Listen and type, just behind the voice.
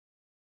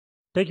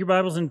Take your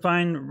Bibles and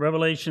find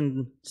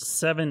Revelation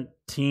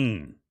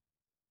 17.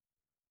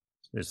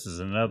 This is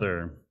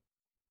another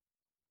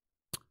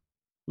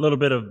little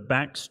bit of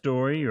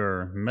backstory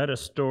or meta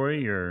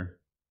story or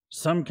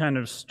some kind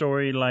of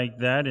story like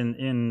that.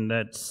 In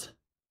that's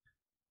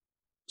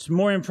it's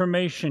more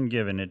information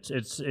given.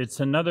 It's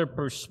another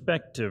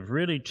perspective.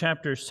 Really,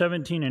 chapters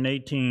 17 and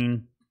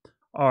 18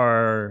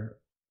 are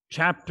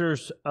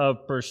chapters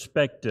of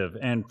perspective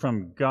and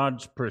from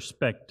God's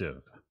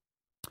perspective.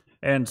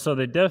 And so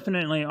they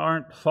definitely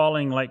aren't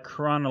falling like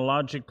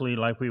chronologically,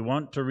 like we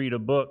want to read a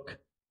book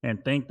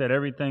and think that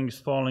everything's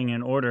falling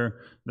in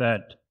order,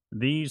 that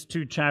these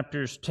two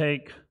chapters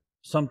take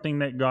something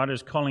that God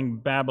is calling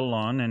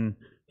Babylon, and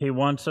He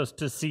wants us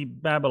to see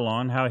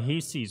Babylon, how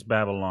He sees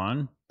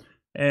Babylon,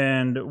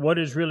 and what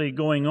is really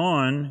going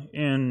on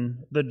in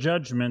the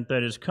judgment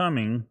that is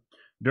coming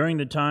during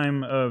the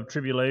time of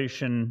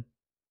tribulation,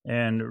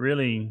 and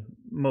really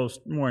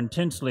more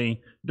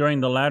intensely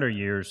during the latter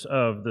years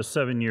of the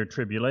 7-year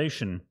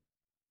tribulation.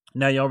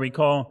 Now, y'all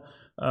recall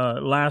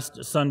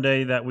last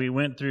Sunday that we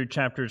went through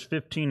chapters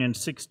 15 and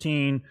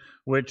 16,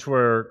 which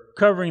were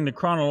covering the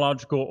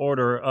chronological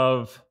order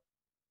of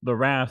the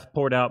wrath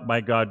poured out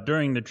by God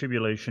during the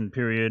tribulation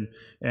period,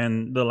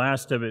 and the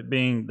last of it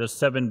being the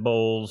 7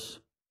 bowls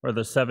or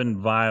the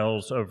 7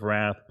 vials of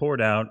wrath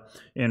poured out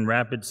in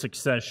rapid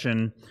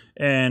succession,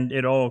 and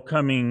it all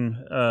coming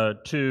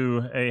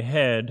to a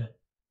head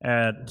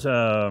at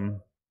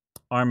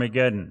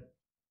Armageddon.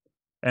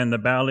 And the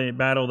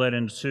battle that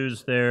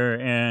ensues there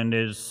and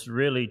is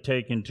really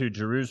taken to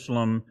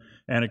Jerusalem,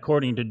 and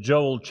according to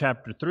Joel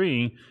chapter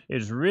 3,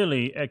 is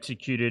really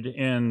executed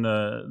in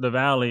the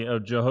valley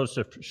of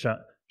Jehoshaphat,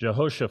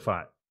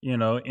 in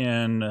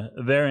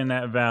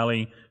that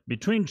valley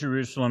between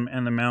Jerusalem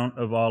and the Mount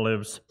of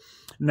Olives.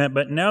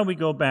 But now we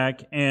go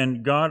back,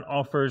 and God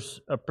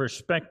offers a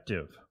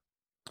perspective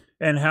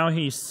and how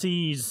He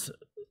sees,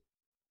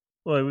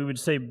 well, we would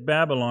say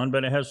Babylon,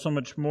 but it has so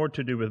much more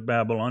to do with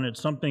Babylon.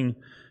 It's something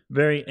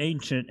very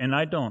ancient, and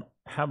I don't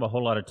have a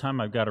whole lot of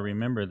time I've got to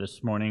remember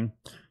this morning.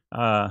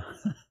 Let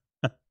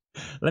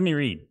me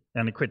read,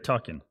 and I quit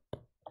talking.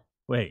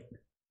 Wait.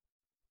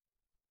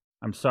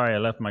 I'm sorry, I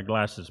left my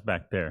glasses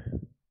back there.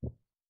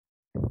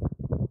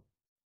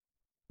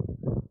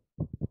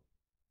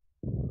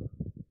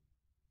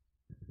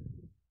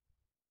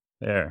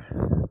 There.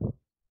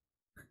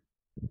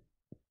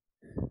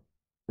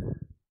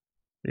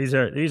 These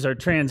are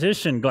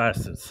transition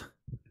glasses.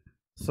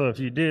 So if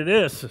you do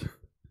this,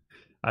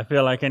 I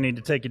feel like I need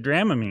to take a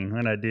Dramamine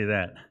when I do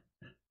that.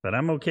 But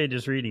I'm okay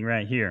just reading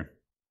right here.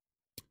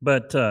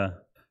 But,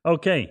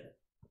 okay,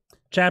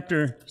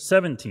 chapter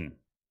 17.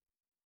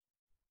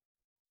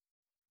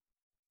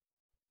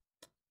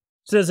 It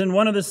says, "And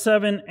one of the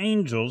 7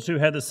 angels who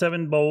had the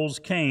 7 bowls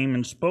came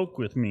and spoke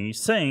with me,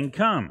 saying,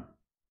 'Come,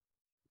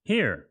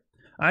 here,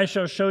 I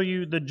shall show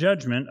you the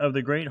judgment of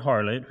the great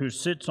harlot who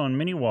sits on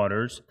many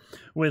waters,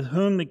 with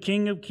whom the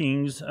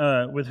kings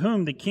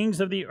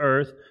of the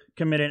earth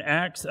committed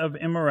acts of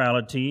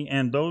immorality,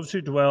 and those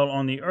who dwell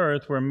on the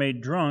earth were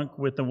made drunk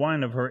with the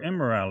wine of her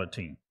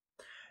immorality.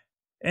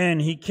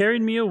 And he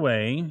carried me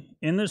away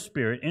in the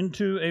spirit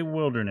into a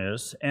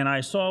wilderness, and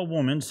I saw a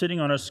woman sitting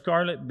on a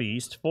scarlet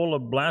beast full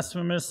of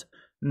blasphemous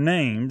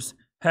names,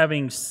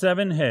 having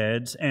 7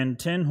 heads and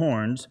 10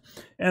 horns.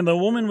 And the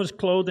woman was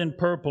clothed in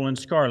purple and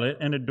scarlet,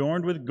 and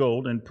adorned with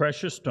gold and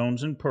precious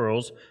stones and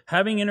pearls,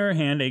 having in her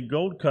hand a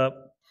gold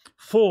cup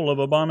full of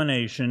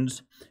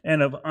abominations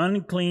and of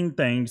unclean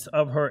things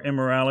of her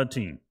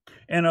immorality.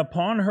 And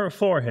upon her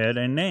forehead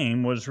a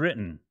name was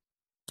written,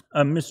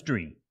 a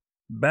mystery,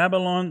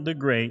 Babylon the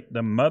Great,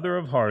 the mother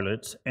of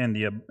harlots, and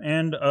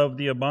of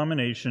the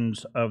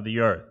abominations of the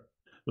earth.'"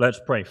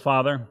 Let's pray.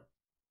 Father,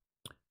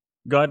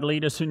 God,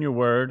 lead us in your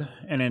word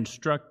and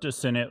instruct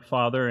us in it,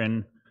 Father.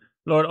 And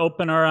Lord,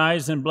 open our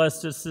eyes and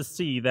bless us to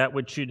see that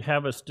which you'd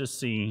have us to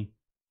see,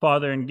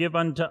 Father, and give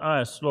unto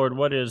us, Lord,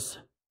 what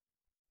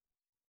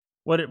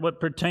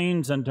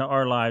pertains unto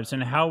our lives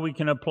and how we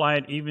can apply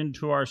it even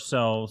to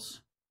ourselves,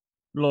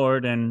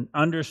 Lord, and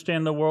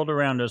understand the world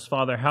around us,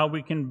 Father, how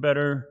we can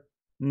better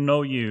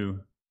know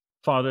you,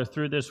 Father,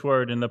 through this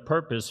word and the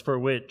purpose for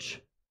which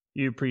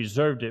you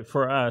preserved it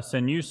for us.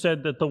 And you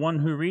said that the one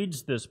who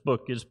reads this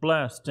book is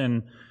blessed.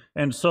 And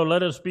so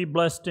let us be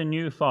blessed in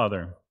you,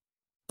 Father,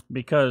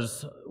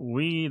 because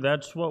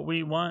that's what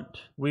we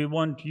want. We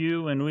want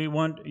you, and we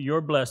want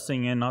your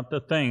blessing, and not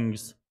the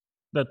things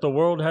that the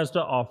world has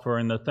to offer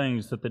and the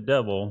things that the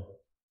devil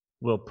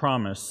will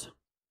promise.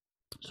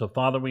 So,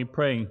 Father, we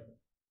pray,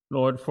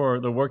 Lord, for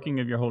the working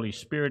of your Holy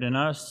Spirit in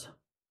us.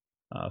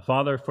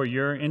 Father, for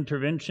your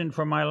intervention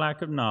for my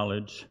lack of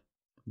knowledge.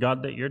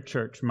 God, that your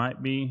church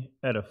might be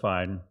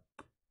edified.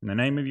 In the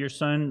name of your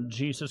Son,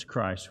 Jesus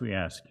Christ, we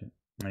ask it.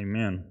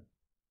 Amen.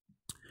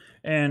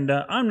 And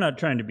I'm not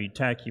trying to be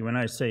tacky when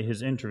I say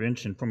his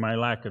intervention for my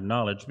lack of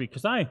knowledge,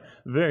 because I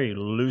very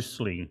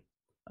loosely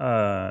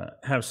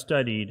have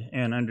studied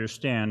and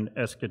understand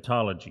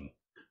eschatology.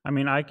 I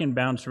mean, I can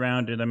bounce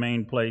around to the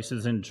main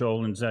places in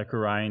Joel and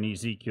Zechariah and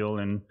Ezekiel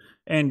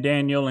and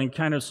Daniel and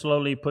kind of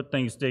slowly put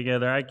things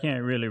together. I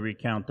can't really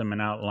recount them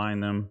and outline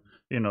them,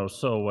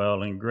 so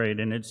well and great.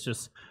 And it's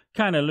just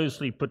kind of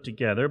loosely put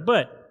together.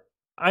 But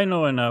I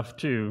know enough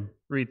to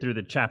read through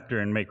the chapter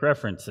and make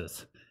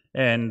references.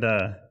 And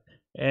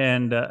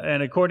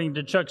according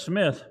to Chuck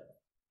Smith,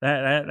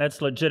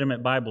 that's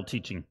legitimate Bible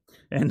teaching.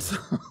 And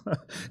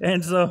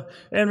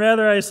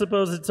rather, I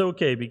suppose it's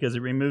okay because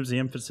it removes the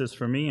emphasis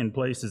for me and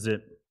places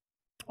it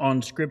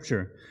on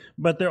Scripture.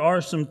 But there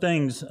are some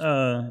things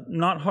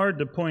not hard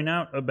to point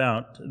out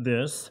about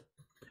this,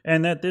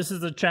 and that this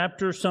is a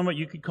chapter, somewhat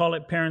you could call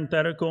it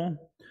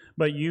parenthetical,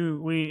 but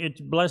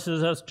it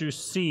blesses us to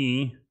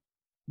see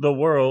the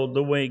world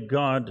the way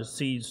God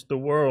sees the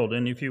world.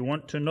 And if you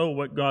want to know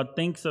what God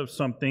thinks of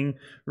something,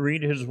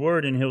 read His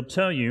Word and He'll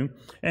tell you.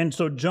 And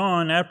so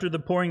John, after the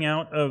pouring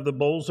out of the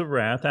bowls of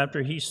wrath,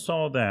 after he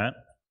saw that,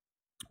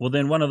 well,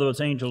 then one of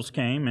those angels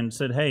came and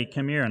said, "Hey,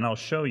 come here and I'll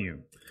show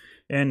you."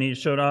 And he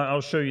showed,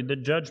 "I'll show you the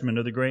judgment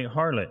of the great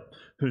harlot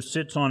who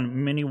sits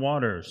on many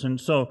waters."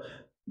 And so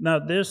now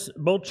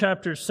both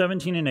chapters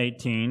 17 and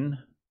 18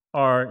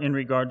 are in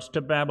regards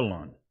to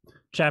Babylon.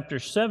 Chapter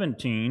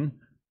 17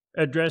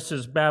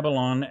 addresses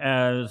Babylon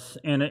as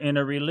in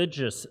a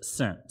religious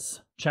sense.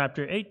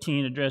 Chapter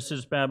 18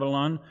 addresses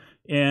Babylon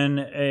in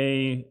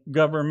a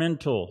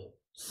governmental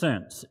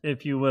sense,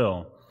 if you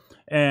will.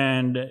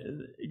 And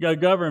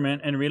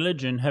government and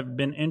religion have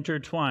been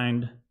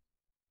intertwined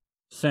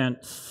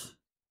since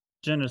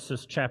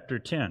Genesis chapter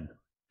 10.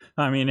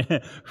 I mean,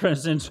 for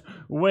instance,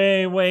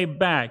 way, way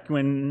back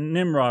when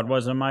Nimrod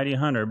was a mighty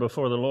hunter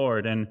before the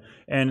Lord, and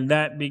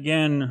that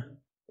began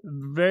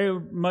very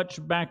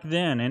much back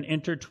then and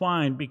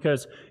intertwined,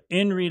 because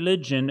in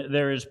religion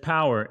there is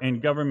power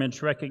and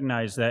governments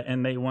recognize that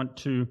and they want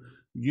to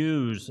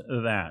use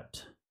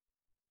that.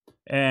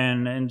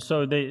 And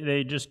so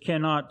they just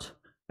cannot,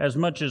 as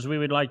much as we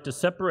would like to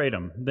separate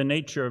them, the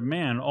nature of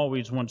man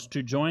always wants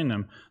to join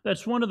them.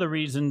 That's one of the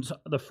reasons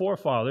the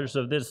forefathers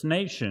of this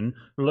nation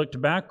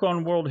looked back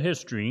on world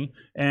history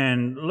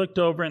and looked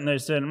over it and they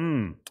said,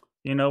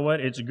 you know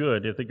what, it's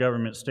good if the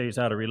government stays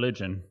out of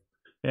religion.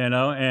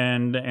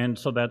 And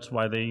so that's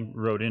why they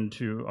wrote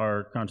into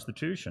our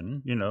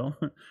Constitution,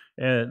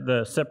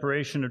 the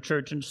separation of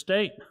church and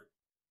state.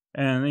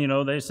 And,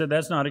 they said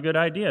that's not a good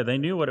idea. They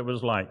knew what it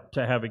was like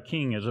to have a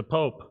king as a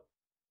pope.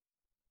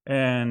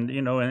 And,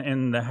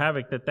 and the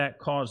havoc that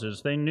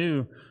causes. They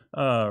knew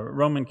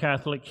Roman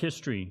Catholic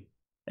history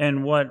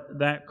and what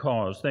that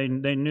caused. They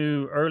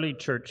knew early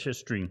church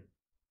history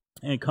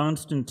and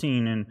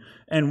Constantine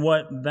and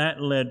what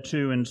that led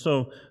to. And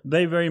so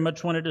they very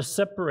much wanted to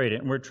separate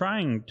it. And we're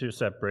trying to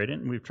separate it,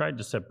 and we've tried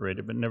to separate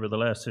it, but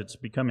nevertheless it's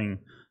becoming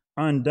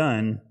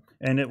undone,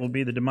 and it will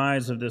be the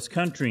demise of this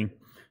country.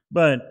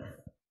 But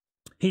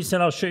he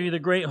said, "I'll show you the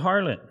great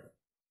harlot."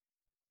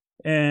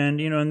 And,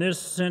 in this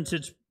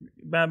sense,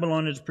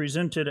 Babylon is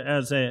presented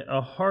as a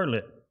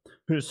harlot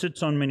who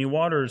sits on many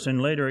waters,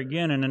 and later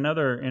again in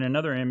another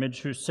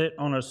image, who sit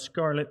on a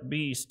scarlet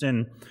beast.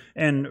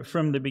 And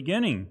from the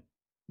beginning,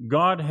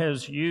 God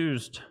has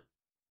used,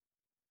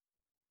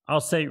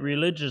 I'll say,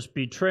 religious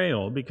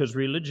betrayal, because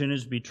religion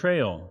is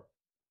betrayal,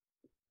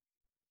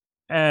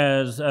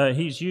 as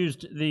He's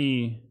used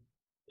the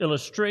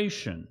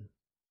illustration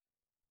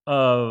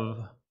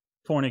of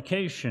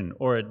fornication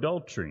or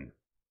adultery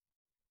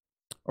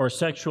or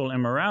sexual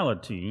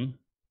immorality,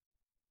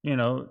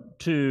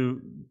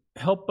 to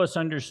help us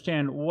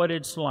understand what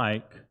it's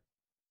like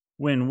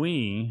when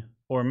we,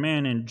 or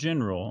man in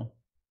general,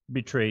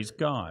 betrays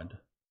God.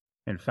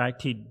 In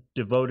fact, He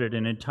devoted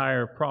an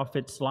entire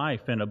prophet's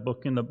life in a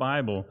book in the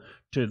Bible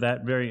to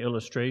that very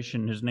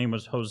illustration. His name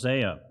was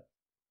Hosea.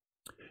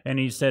 And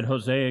he said,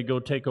 "Hosea, go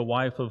take a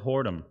wife of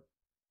whoredom.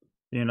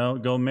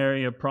 Go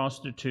marry a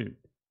prostitute."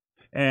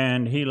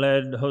 And he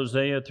led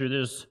Hosea through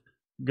this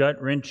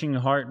gut-wrenching,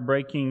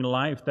 heart-breaking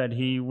life that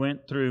he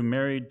went through,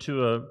 married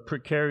to a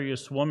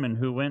precarious woman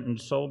who went and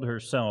sold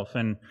herself.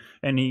 And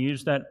he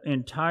used that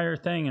entire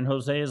thing in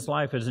Hosea's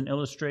life as an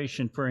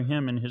illustration for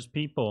him and his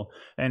people.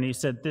 And he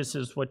said, "This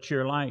is what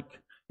you're like.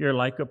 You're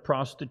like a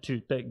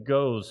prostitute that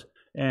goes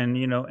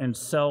and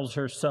sells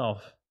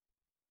herself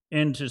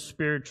into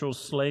spiritual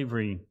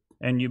slavery,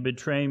 and you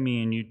betray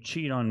me and you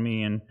cheat on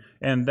me."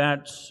 And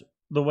that's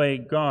the way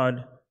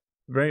God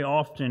very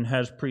often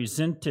has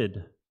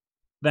presented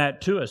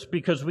that to us,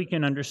 because we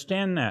can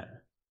understand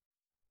that.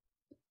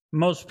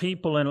 Most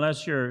people,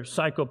 unless you're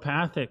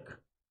psychopathic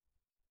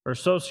or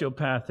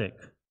sociopathic,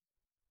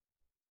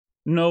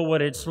 know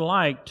what it's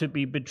like to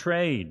be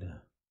betrayed,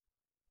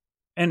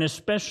 and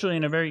especially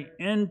in a very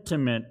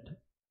intimate,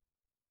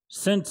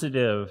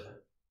 sensitive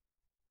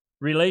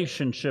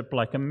relationship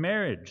like a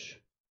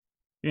marriage,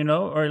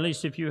 or at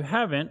least if you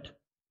haven't,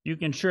 you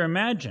can sure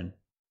imagine,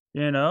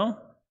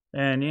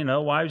 And,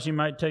 wives, you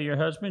might tell your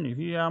husband,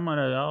 we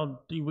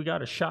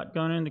got a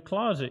shotgun in the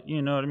closet,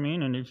 you know what I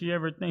mean? And if you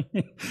ever think,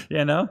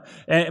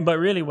 but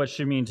really what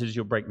she means is,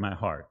 you'll break my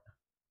heart.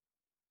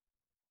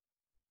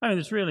 I mean,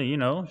 it's really,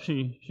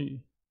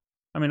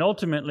 I mean,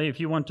 ultimately, if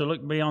you want to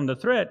look beyond the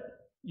threat,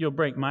 you'll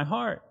break my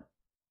heart.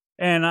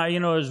 And,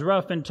 as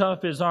rough and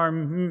tough as our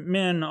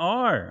men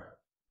are,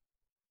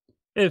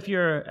 if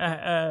you're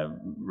a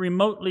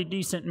remotely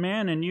decent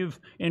man and you've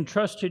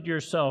entrusted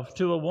yourself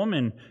to a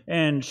woman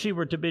and she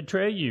were to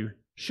betray you,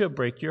 she'll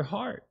break your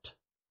heart.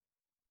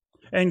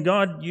 And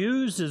God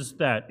uses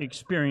that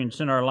experience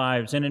in our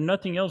lives, and in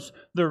nothing else,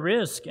 the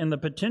risk and the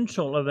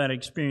potential of that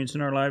experience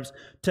in our lives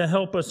to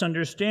help us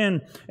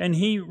understand. And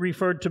he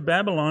referred to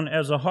Babylon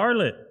as a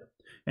harlot.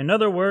 In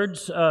other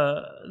words,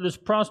 this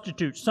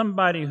prostitute,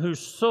 somebody who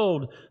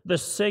sold the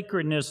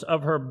sacredness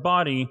of her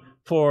body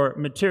for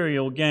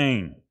material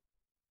gain.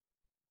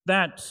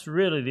 That's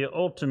really the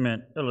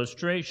ultimate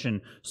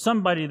illustration.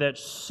 Somebody that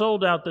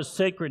sold out the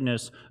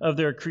sacredness of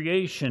their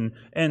creation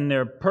and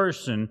their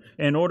person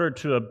in order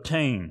to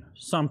obtain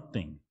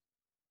something.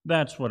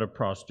 That's what a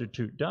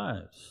prostitute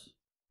does.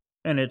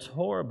 And it's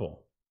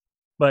horrible.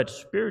 But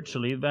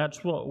spiritually,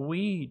 that's what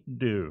we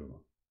do.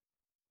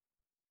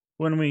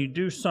 When we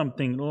do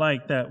something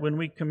like that, when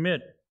we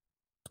commit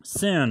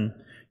sin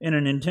in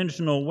an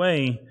intentional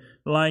way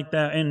like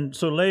that, and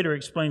so later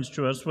explains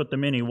to us what the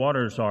many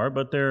waters are,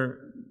 but they're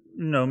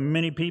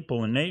many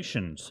people and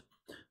nations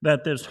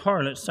that this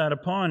harlot sat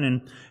upon.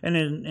 And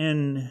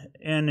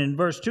in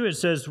verse 2 it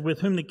says,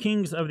 with whom the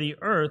kings of the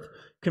earth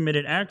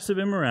committed acts of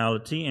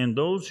immorality, and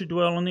those who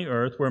dwell on the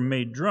earth were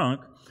made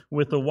drunk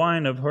with the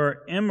wine of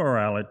her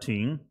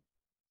immorality.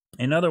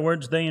 In other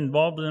words, they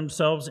involved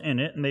themselves in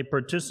it, and they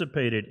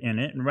participated in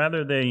it, and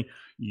rather they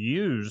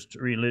used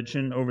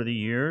religion over the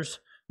years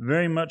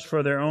very much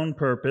for their own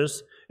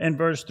purpose. And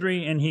verse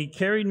 3, and he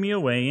carried me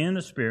away in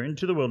the spirit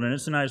into the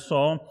wilderness, and I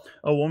saw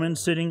a woman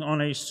sitting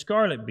on a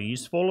scarlet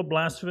beast, full of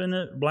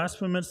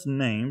blasphemous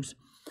names,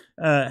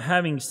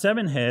 having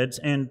 7 heads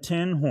and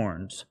 10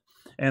 horns.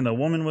 And the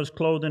woman was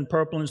clothed in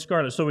purple and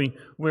scarlet. So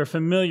we're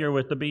familiar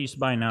with the beast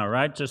by now,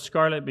 right? It's a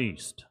scarlet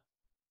beast.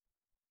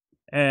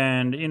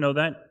 And,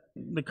 that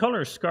the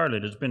color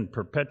scarlet has been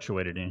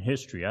perpetuated in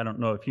history. I don't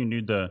know if you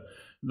knew the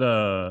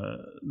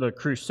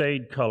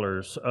crusade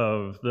colors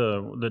of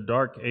the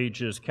Dark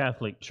Ages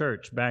Catholic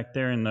Church back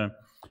there in the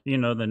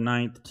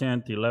 9th,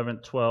 10th,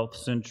 11th, 12th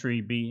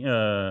century,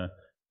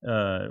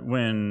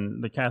 when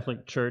the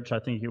Catholic Church, I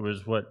think it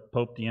was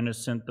Pope the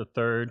Innocent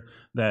III,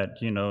 that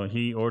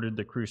he ordered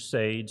the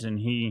Crusades and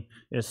he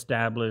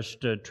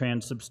established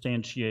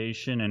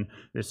transubstantiation. And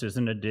this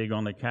isn't a dig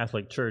on the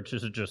Catholic Church;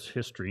 this is just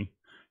history.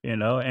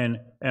 And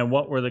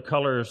what were the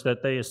colors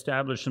that they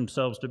established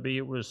themselves to be?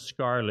 It was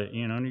scarlet,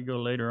 and you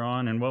go later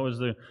on, and what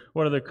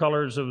are the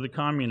colors of the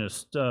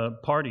communist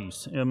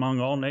parties among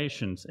all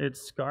nations?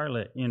 It's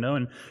scarlet,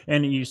 and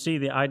you see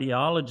the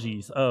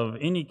ideologies of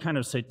any kind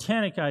of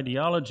satanic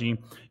ideology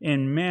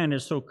in man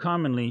is so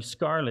commonly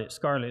scarlet,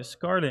 scarlet,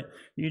 scarlet.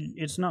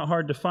 It's not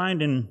hard to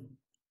find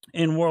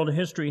in world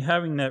history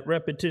having that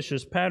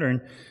repetitious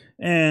pattern.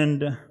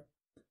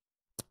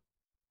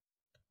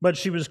 But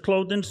she was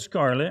clothed in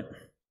scarlet,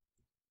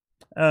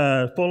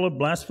 full of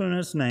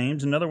blasphemous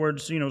names. In other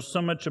words,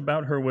 so much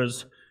about her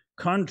was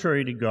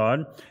contrary to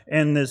God.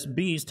 And this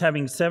beast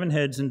having 7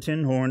 heads and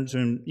 10 horns,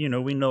 and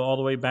we know all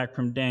the way back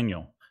from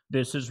Daniel,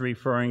 this is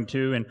referring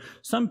to. And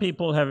some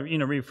people have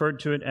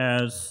referred to it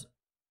as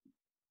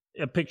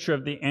a picture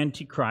of the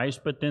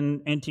Antichrist, but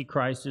then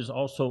Antichrist is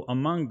also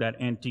among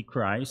that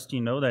Antichrist,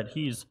 that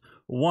he's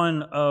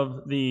one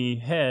of the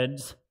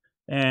heads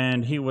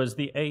and he was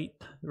the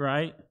 8th,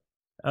 right?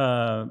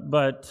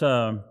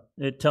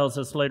 It tells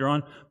us later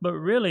on. But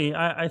really,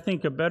 I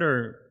think a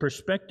better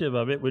perspective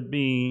of it would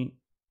be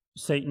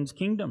Satan's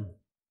kingdom,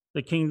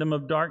 the kingdom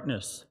of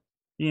darkness.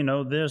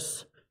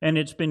 This, and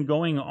it's been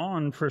going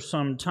on for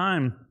some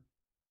time,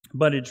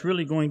 but it's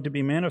really going to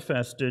be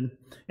manifested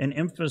and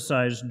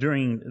emphasized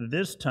during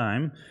this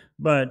time.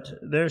 But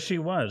there she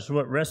was,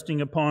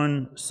 resting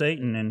upon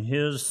Satan and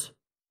his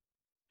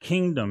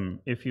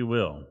kingdom, if you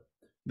will,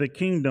 the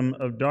kingdom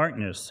of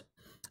darkness.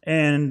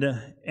 And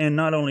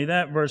not only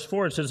that, verse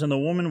 4, it says, and the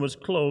woman was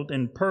clothed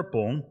in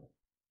purple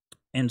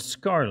and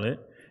scarlet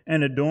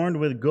and adorned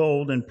with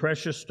gold and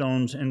precious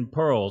stones and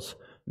pearls.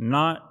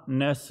 Not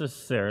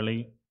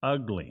necessarily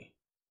ugly.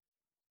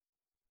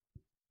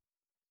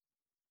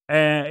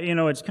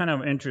 It's kind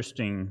of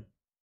interesting.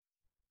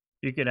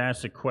 You could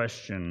ask a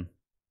question.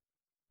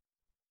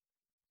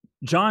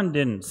 John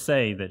didn't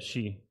say that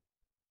she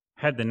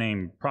had the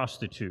name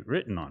prostitute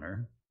written on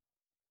her.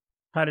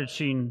 How did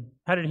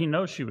he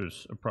know she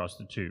was a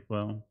prostitute?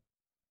 Well,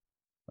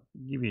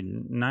 I'll give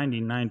you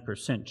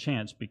 99%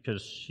 chance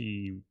because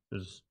she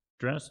was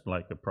dressed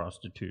like a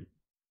prostitute.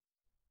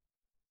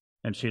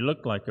 And she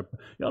looked like a...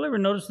 Y'all ever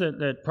notice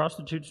that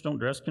prostitutes don't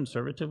dress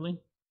conservatively?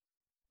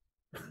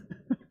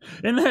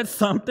 Isn't that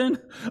something?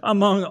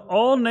 Among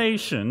all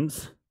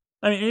nations,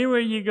 I mean, anywhere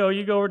you go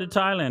over to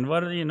Thailand, what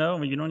do you know?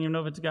 You don't even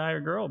know if it's a guy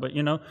or girl, but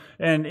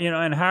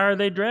and how are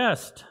they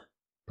dressed?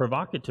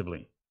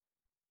 Provocatively.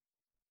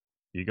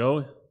 You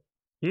go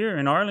here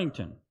in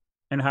Arlington,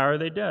 and how are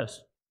they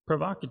dressed?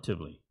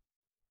 Provocatively.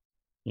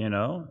 In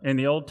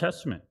the Old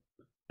Testament,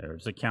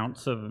 There's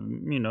accounts of,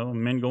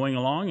 men going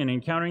along and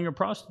encountering a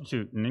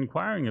prostitute and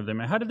inquiring of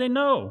them. And how did they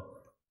know?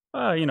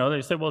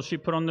 They said, well, she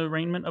put on the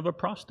raiment of a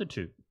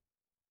prostitute.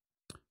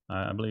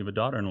 I believe a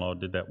daughter-in-law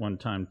did that one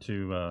time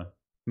to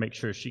make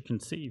sure she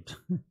conceived.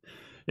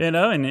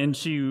 And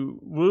she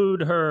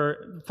wooed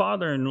her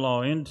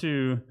father-in-law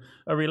into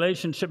a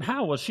relationship.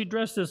 How? Well, she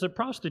dressed as a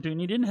prostitute,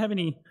 and he didn't have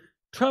any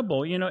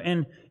trouble,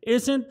 and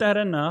isn't that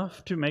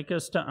enough to make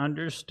us to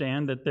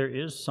understand that there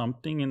is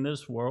something in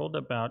this world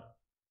about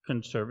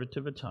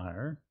conservative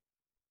attire?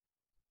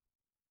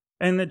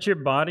 And that your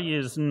body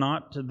is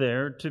not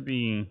there to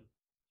be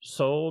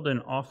sold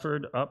and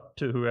offered up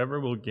to whoever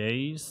will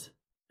gaze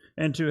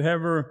and to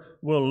whoever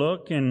will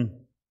look, and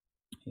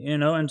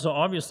so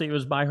obviously it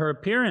was by her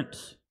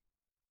appearance,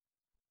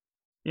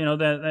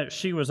 that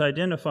she was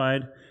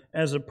identified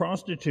as a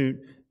prostitute.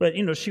 But,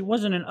 she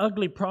wasn't an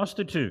ugly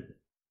prostitute.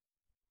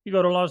 You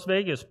go to Las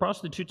Vegas,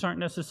 prostitutes aren't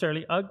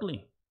necessarily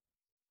ugly.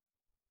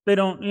 They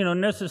don't,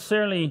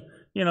 necessarily,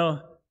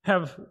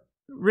 have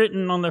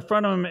written on the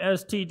front of them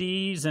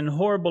STDs and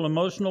horrible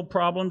emotional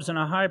problems and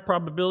a high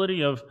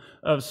probability of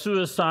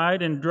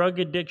suicide and drug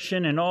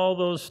addiction and all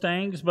those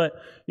things. But,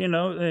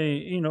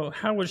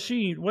 how was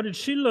she? What did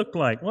she look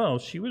like? Well,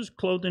 she was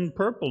clothed in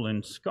purple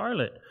and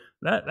scarlet.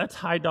 That's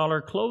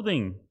high-dollar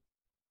clothing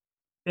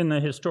in the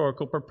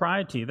historical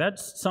propriety.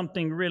 That's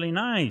something really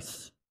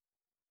nice.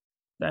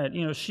 That,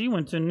 she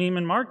went to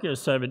Neiman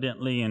Marcus,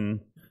 evidently,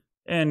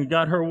 and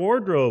got her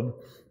wardrobe.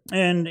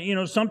 And,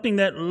 something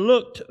that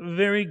looked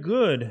very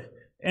good.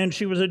 And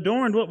she was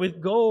adorned, with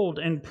gold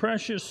and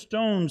precious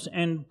stones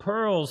and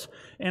pearls.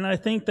 And I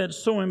think that's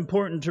so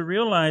important to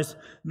realize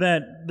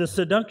that the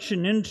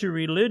seduction into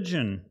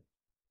religion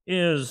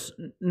is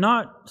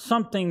not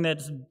something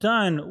that's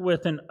done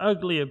with an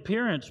ugly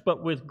appearance,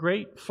 but with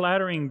great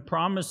flattering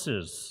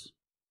promises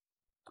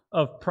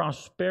of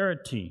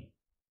prosperity,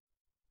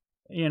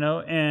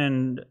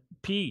 and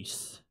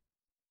peace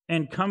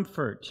and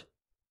comfort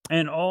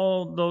and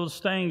all those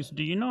things.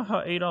 Do you know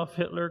how Adolf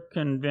Hitler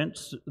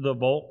convinced the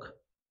Volk?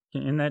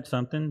 Isn't that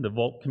something? The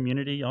Volk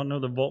community. Y'all know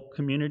the Volk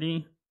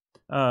community?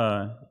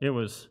 It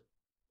was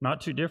not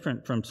too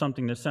different from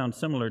something that sounds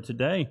similar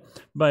today,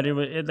 but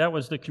that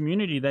was the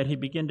community that he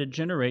began to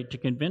generate to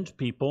convince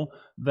people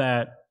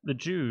that the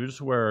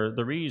Jews were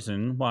the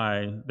reason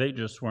why they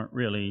just weren't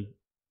really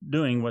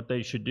doing what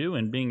they should do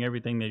and being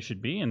everything they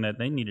should be, and that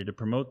they needed to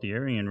promote the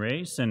Aryan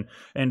race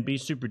and be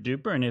super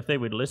duper, and if they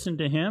would listen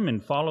to him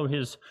and follow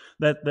his,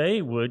 that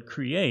they would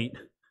create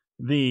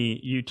the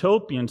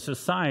utopian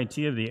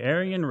society of the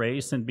Aryan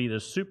race and be the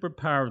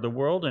superpower of the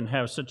world and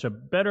have such a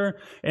better,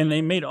 and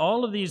they made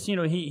all of these,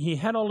 he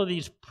had all of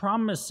these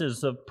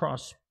promises of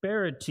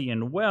prosperity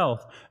and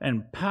wealth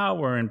and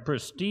power and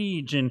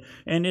prestige, and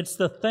it's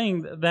the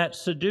thing that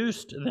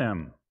seduced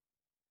them.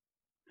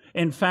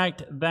 In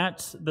fact,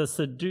 that's the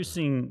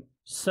seducing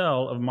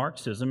cell of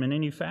Marxism in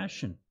any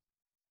fashion.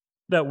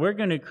 That we're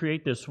going to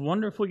create this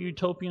wonderful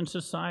utopian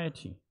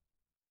society.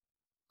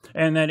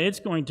 And that it's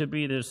going to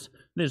be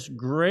this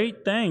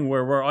great thing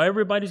where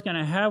everybody's going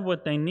to have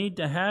what they need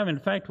to have. In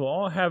fact, we'll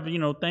all have,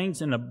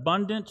 things in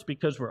abundance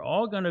because we're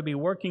all going to be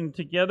working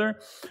together.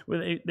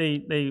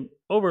 They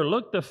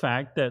overlook the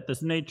fact that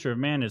this nature of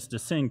man is to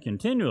sin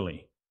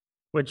continually,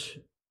 which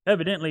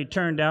evidently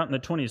turned out in the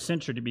 20th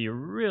century to be a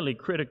really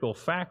critical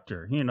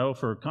factor,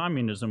 for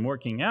communism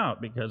working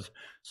out, because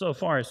so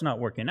far it's not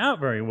working out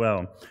very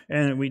well.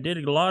 And we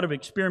did a lot of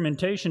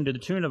experimentation to the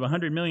tune of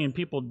 100 million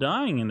people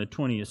dying in the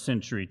 20th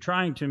century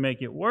trying to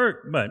make it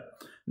work. But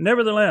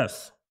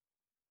nevertheless,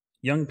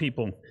 young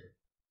people,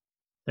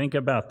 think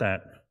about that.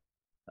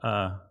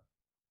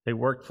 They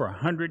worked for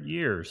 100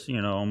 years,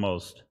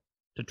 almost,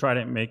 to try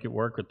to make it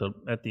work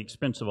at the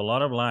expense of a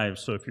lot of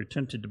lives. So if you're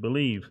tempted to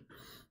believe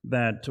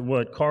that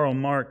what Karl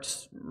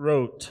Marx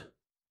wrote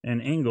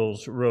and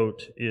Engels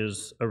wrote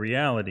is a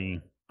reality,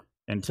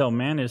 until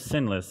man is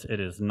sinless, it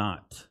is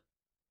not.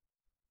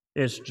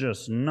 It's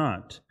just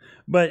not.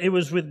 But it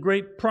was with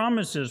great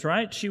promises,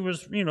 right? She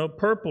was,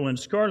 purple and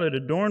scarlet,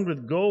 adorned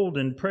with gold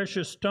and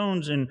precious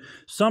stones, and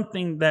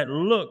something that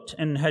looked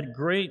and had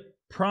great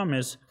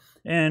promise,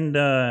 and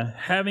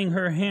having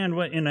her hand,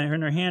 in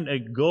her hand, a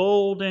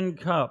golden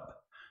cup.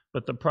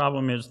 But the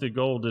problem is the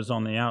gold is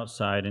on the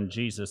outside, and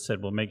Jesus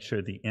said, well, make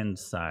sure the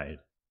inside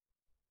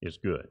is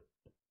good.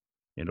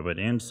 But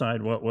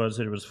inside, what was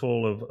it? It was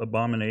full of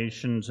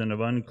abominations and of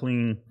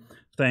unclean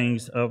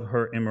things of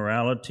her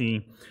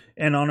immorality.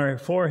 And on her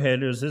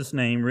forehead is this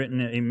name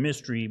written, a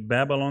mystery,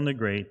 Babylon the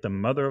Great, the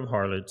mother of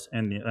harlots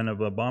and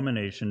of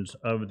abominations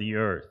of the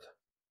earth.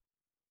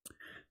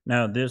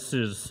 Now, this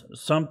is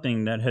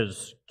something that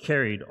has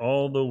carried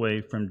all the way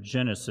from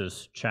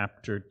Genesis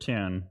chapter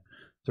 10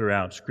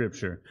 throughout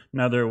Scripture.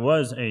 Now, there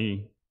was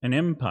an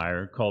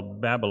empire called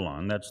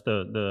Babylon. That's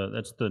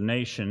the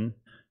nation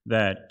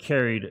that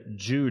carried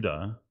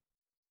Judah,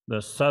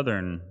 the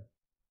southern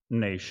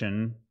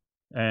nation,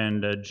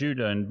 and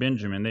Judah and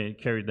Benjamin. They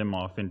carried them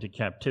off into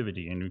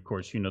captivity. And of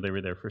course, they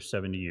were there for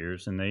 70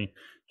 years, and they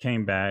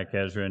came back,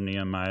 Ezra,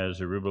 Nehemiah,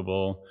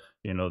 Zerubbabel,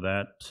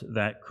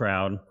 that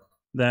crowd.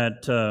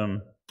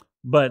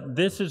 But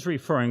this is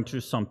referring to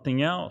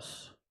something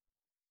else.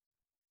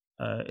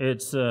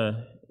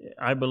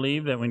 I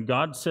believe that when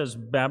God says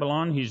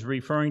Babylon, he's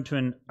referring to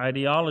an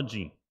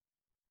ideology,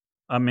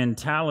 a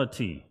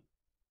mentality,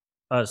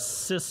 a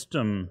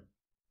system,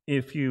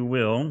 if you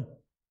will.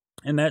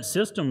 And that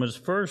system was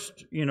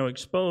first,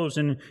 exposed.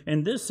 And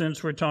in this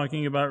sense, we're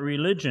talking about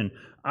religion.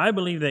 I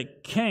believe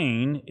that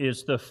Cain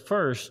is the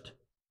first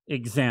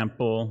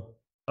example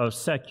of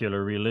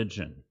secular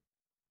religion.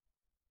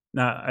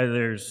 Now,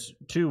 there's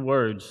two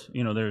words,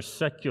 there's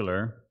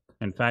secular.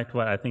 In fact,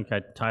 what I think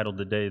I titled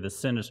today, the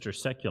Sinister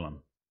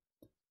Saeculum.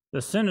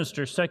 The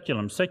Sinister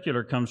Saeculum.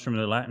 Secular comes from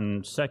the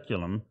Latin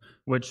saeculum,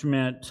 which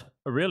meant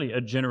really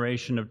a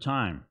generation of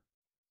time.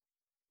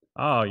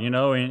 Oh,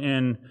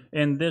 in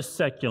this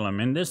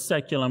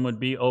saeculum would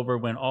be over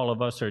when all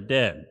of us are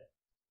dead,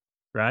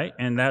 right?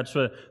 And that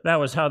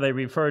was how they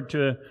referred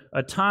to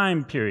a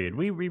time period.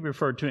 We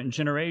refer to it in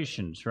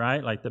generations,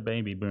 right? Like the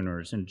baby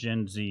boomers and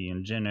Gen Z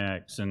and Gen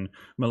X and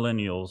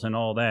millennials and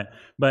all that.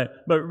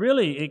 But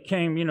really it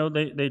came,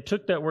 they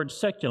took that word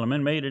saeculum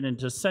and made it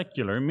into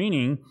secular,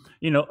 meaning,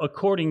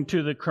 according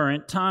to the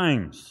current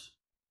times.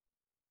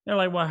 They're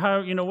like, well,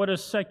 how, what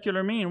does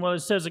secular mean? Well,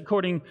 it says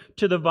according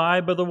to the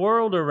vibe of the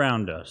world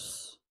around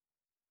us.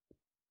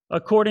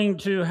 According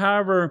to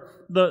however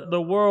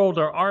the world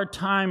or our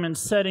time and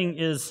setting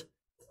is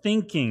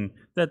thinking,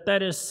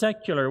 that is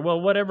secular. Well,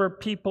 whatever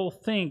people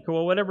think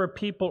or whatever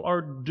people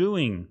are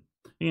doing,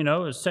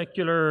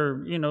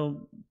 secular,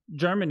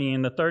 Germany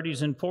in the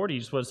 30s and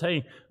 40s was,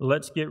 hey,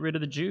 let's get rid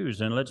of the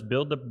Jews and let's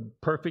build the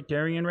perfect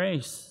Aryan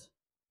race.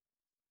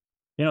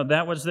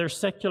 That was their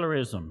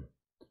secularism.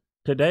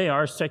 Today,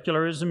 our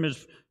secularism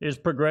is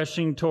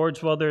progressing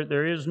towards, well,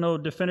 there is no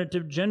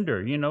definitive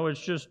gender.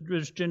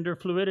 It's gender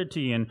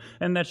fluidity, and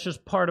that's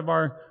just part of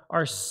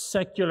our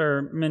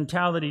secular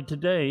mentality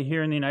today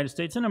here in the United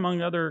States and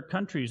among other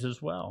countries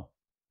as well,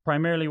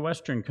 primarily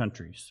Western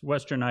countries.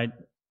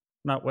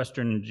 Not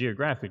Western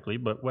geographically,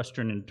 but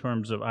Western in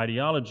terms of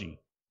ideology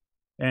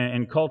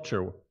and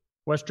culture,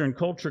 Western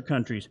culture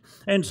countries.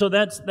 And so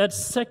that's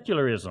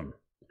secularism.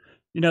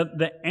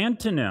 The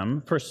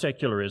antonym for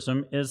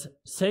secularism is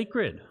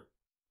sacred.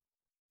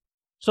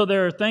 So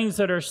there are things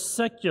that are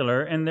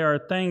secular and there are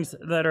things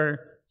that are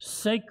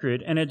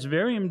sacred, and it's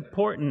very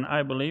important,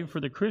 I believe, for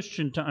the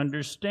Christian to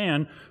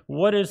understand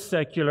what is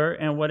secular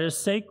and what is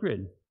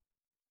sacred.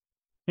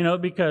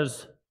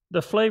 Because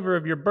the flavor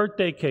of your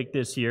birthday cake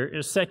this year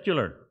is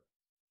secular.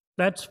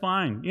 That's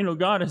fine.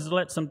 God has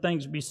let some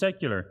things be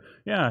secular.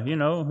 Yeah,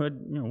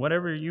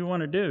 whatever you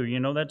want to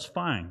do, that's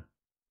fine.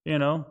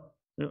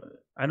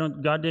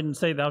 God didn't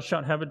say thou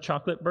shalt have a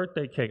chocolate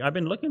birthday cake. I've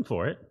been looking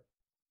for it.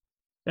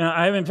 And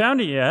I haven't found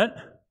it yet.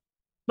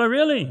 But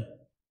really,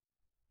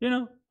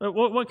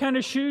 what kind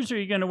of shoes are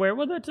you going to wear?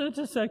 Well, that's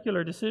a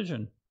secular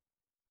decision.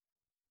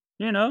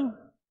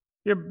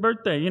 Your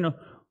birthday,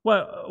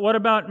 what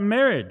about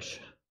marriage?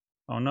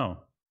 Oh, no.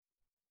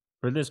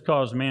 For this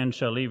cause man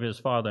shall leave his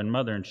father and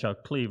mother and shall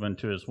cleave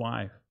unto his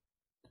wife.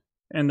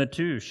 And the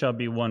two shall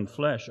be one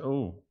flesh.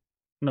 Oh,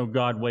 no,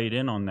 God weighed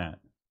in on that.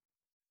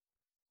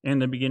 In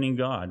the beginning,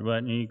 God,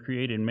 but He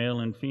created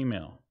male and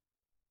female.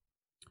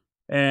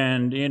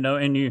 And,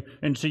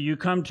 so you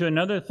come to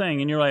another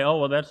thing and you're like, oh,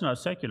 well, that's not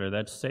secular,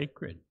 that's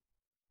sacred.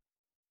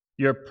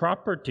 Your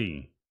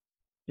property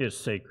is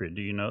sacred.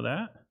 Do you know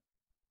that?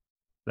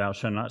 Thou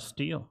shalt not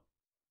steal.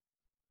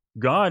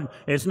 God,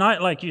 it's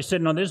not like you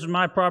said, no, this is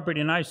my property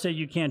and I say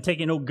you can't take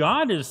it. No,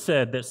 God has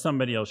said that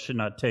somebody else should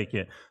not take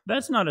it.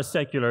 That's not a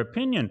secular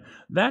opinion.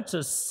 That's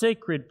a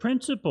sacred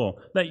principle,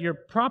 that your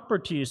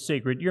property is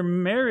sacred. Your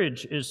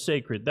marriage is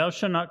sacred. Thou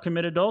shalt not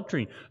commit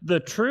adultery.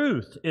 The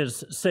truth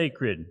is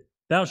sacred.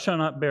 Thou shalt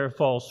not bear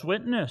false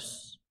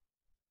witness.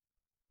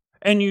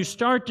 And you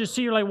start to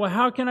see, you're like, well,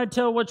 how can I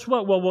tell what's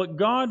what? Well, what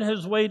God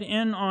has weighed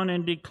in on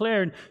and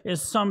declared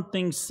is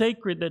something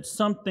sacred, that's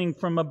something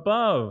from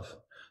above.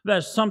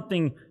 That's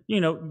something,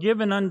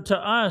 given unto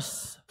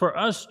us for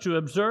us to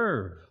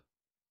observe.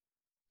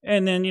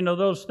 And then,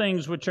 those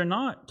things which are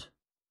not,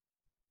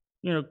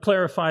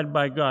 clarified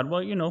by God.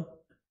 Well,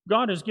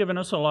 God has given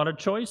us a lot of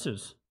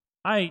choices.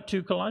 I ate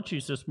 2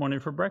 kolaches this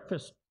morning for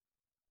breakfast,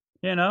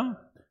 and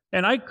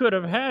I could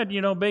have had,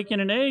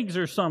 bacon and eggs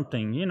or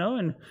something,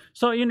 and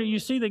so, you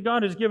see that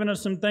God has given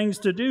us some things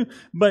to do,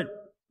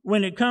 but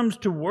when it comes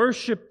to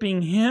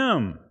worshiping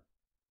Him,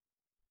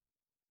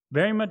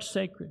 very much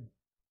sacred.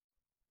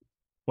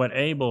 What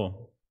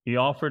Abel, he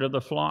offered of the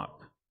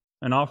flock,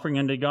 an offering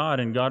unto God,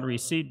 and God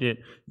received it.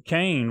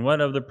 Cain, what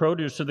of the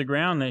produce of the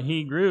ground that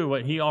he grew,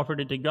 what he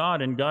offered it to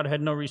God, and God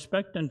had no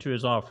respect unto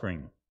his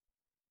offering.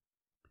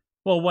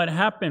 Well, what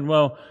happened?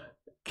 Well,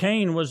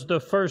 Cain was the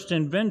first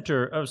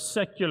inventor of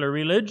secular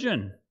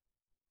religion.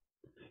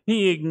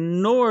 He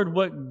ignored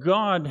what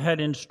God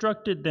had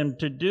instructed them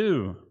to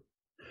do.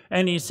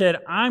 And he said,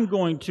 I'm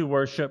going to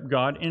worship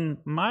God in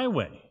my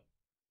way.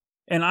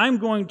 And I'm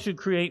going to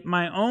create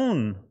my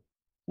own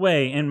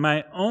way and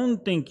my own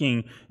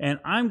thinking, and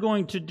I'm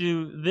going to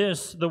do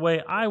this the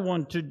way I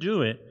want to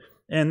do it.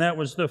 And that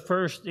was the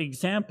first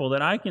example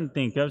that I can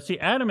think of. See,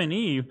 Adam and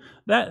Eve,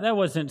 that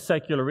wasn't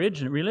secular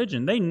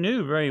religion. They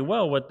knew very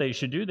well what they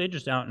should do. They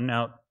just out and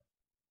out.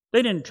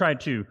 They didn't try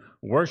to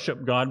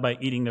worship God by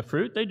eating the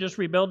fruit. They just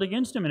rebelled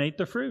against him and ate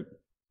the fruit.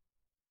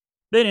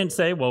 They didn't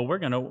say, well, we're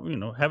going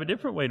to, have a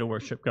different way to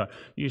worship God.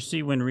 You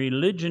see, when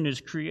religion is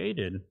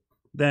created,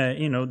 that,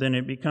 then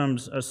it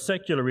becomes a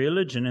secular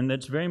religion, and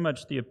that's very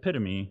much the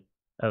epitome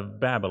of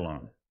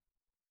Babylon.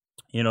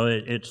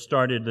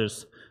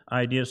 This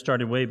idea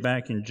started way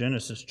back in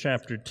Genesis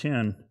chapter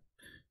 10.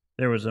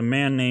 There was a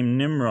man named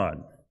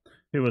Nimrod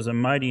who was a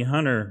mighty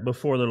hunter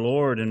before the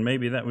Lord, and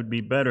maybe that would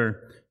be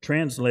better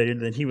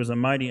translated that he was a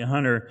mighty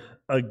hunter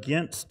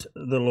against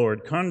the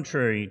Lord,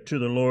 contrary to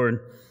the Lord.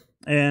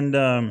 And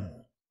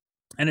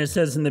it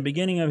says, in the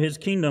beginning of his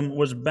kingdom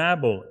was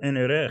Babel and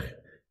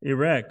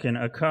Erech and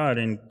Akkad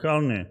and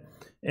Calneh.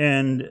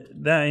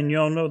 And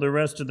y'all know the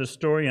rest of the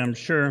story, I'm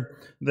sure,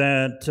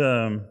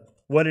 that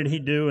what did he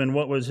do and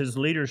what was his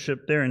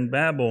leadership there in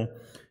Babel.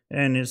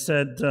 And it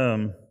said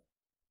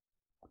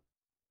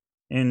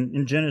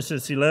in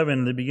Genesis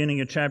 11, the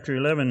beginning of chapter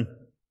 11,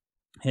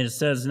 it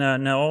says,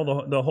 now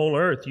all the whole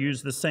earth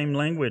used the same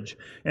language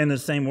and the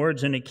same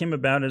words, and it came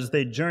about as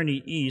they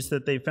journeyed east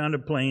that they found a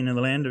plain in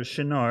the land of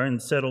Shinar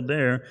and settled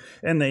there.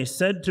 And they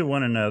said to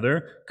one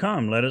another,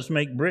 come, let us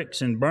make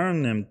bricks and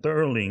burn them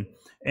thoroughly.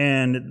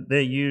 And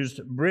they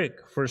used brick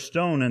for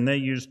stone, and they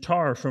used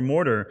tar for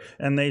mortar.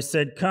 And they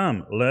said,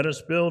 come, let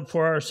us build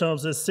for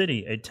ourselves a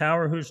city, a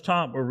tower whose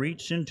top will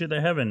reach into the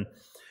heaven.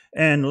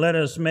 And let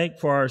us make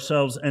for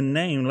ourselves a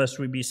name, lest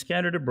we be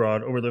scattered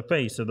abroad over the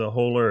face of the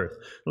whole earth.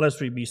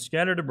 Lest we be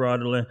scattered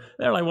abroad.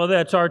 They're like, well,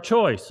 that's our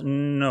choice.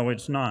 No,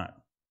 it's not.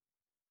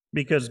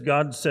 Because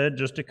God said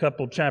just a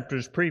couple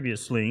chapters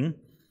previously,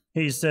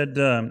 He said,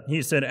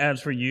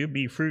 as for you,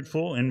 be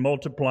fruitful and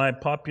multiply,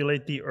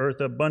 populate the earth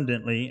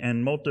abundantly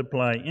and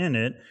multiply in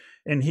it.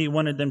 And he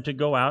wanted them to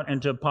go out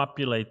and to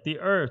populate the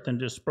earth and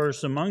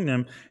disperse among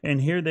them. And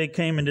here they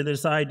came into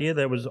this idea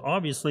that was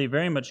obviously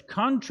very much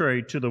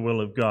contrary to the will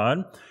of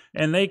God.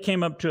 And they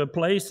came up to a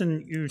place,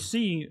 and you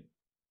see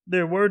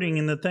their wording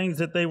and the things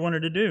that they wanted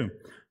to do.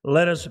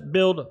 Let us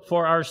build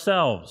for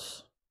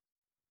ourselves.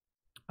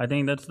 I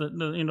think that's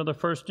the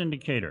first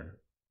indicator.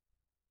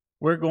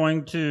 We're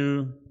going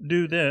to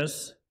do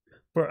this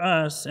for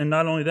us, and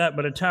not only that,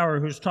 but a tower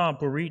whose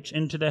top will reach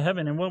into the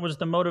heaven. And what was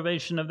the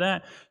motivation of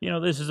that?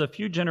 This is a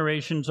few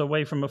generations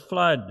away from a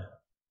flood.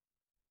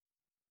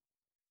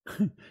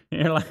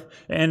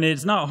 And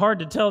it's not hard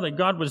to tell that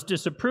God was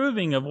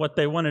disapproving of what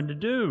they wanted to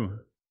do.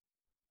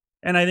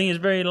 And I think it's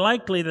very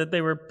likely that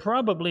they were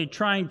probably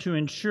trying to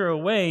ensure a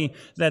way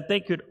that they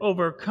could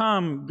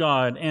overcome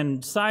God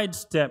and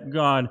sidestep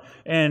God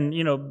and,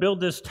 build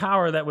this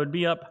tower that would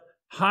be up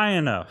high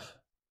enough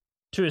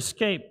to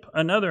escape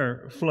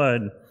another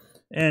flood.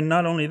 And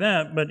not only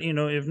that, but,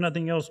 if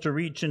nothing else, to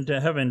reach into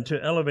heaven,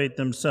 to elevate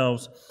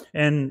themselves.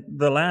 And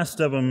the last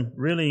of them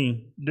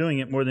really doing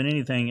it more than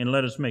anything, and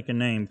let us make a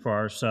name for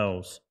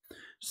ourselves.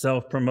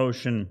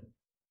 Self-promotion.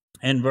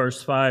 In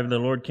verse 5, the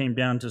Lord came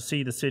down to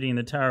see the city and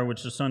the tower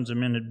which the sons of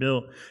men had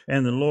built.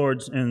 And the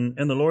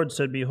Lord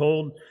said,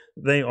 behold,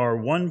 they are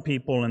one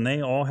people, and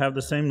they all have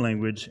the same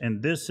language,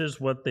 and this is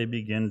what they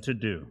begin to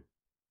do.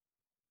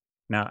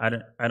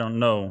 Now, I don't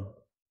know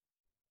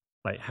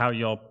how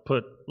y'all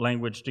put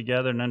language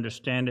together and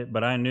understand it,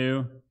 but I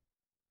knew,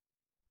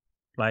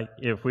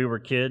 if we were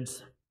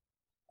kids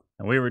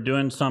and we were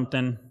doing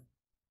something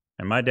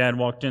and my dad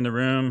walked in the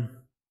room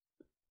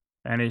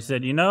and he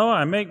said,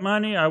 I make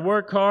money, I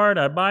work hard,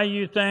 I buy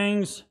you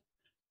things,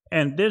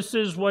 and this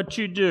is what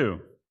you do.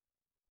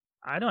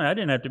 I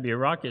didn't have to be a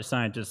rocket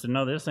scientist to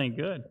know this ain't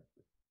good.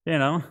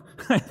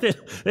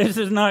 This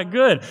is not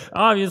good.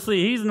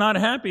 Obviously, he's not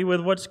happy with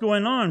what's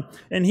going on.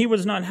 And he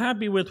was not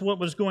happy with what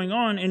was going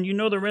on. And you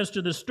know the rest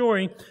of the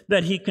story,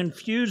 that he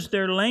confused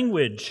their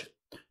language.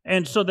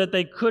 And so that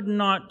they could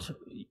not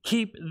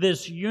keep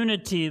this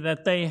unity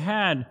that they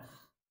had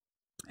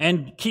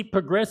and keep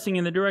progressing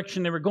in the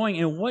direction they were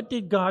going. And what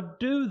did God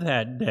do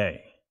that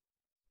day?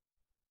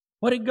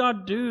 What did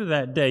God do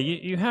that day?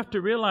 You have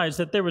to realize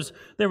that there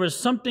was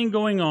something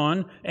going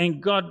on,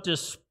 and God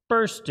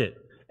dispersed it.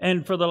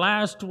 And for the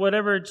last,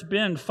 whatever it's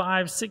been,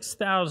 5,000,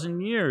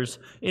 6,000 years,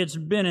 it's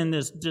been in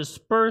this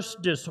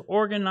dispersed,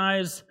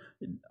 disorganized,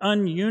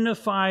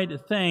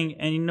 ununified thing.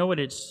 And you know what?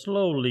 It's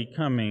slowly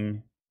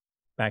coming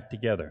back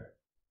together.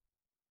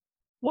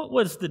 What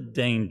was the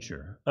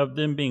danger of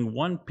them being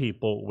one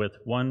people with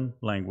one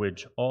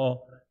language,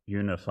 all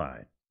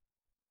unified?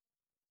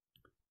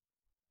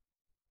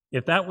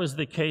 If that was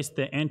the case,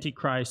 the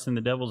Antichrist and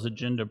the devil's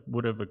agenda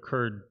would have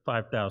occurred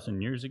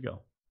 5,000 years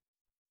ago.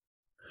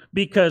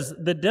 Because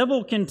the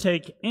devil can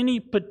take any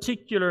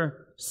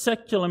particular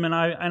saeculum in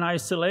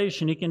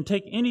isolation. He can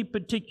take any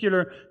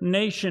particular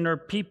nation or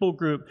people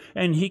group,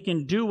 and he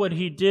can do what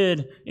he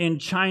did in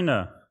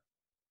China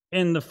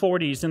in the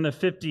 40s, in the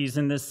 50s,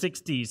 in the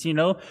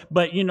 60s,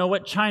 But you know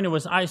what? China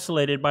was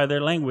isolated by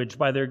their language,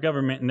 by their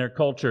government and their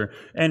culture,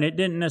 and it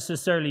didn't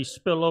necessarily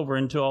spill over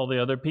into all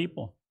the other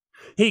people.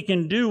 He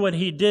can do what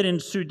he did in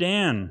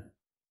Sudan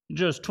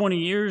just 20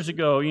 years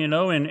ago,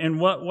 and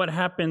what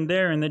happened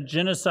there and the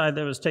genocide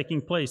that was taking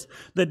place.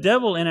 The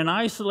devil, in an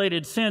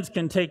isolated sense,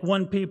 can take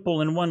one people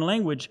and one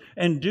language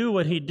and do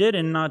what he did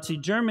in Nazi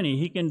Germany.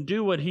 He can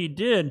do what he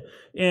did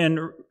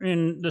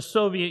in the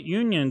Soviet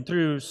Union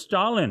through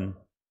Stalin.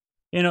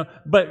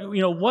 But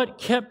what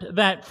kept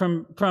that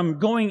from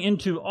going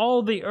into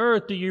all the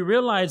earth? Do you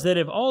realize that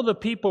if all the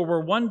people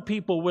were one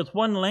people with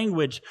one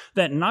language,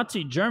 that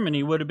Nazi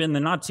Germany would have been the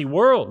Nazi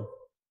world?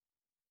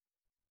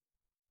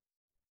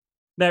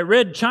 That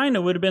red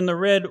China would have been the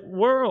red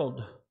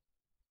world.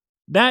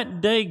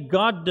 That day,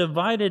 God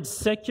divided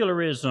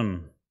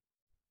secularism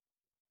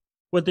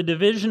with the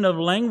division of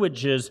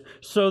languages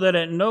so that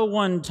at no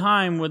one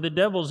time would the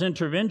devil's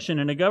intervention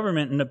in a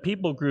government and a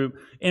people group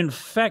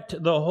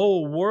infect the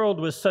whole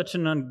world with such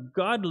an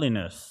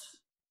ungodliness.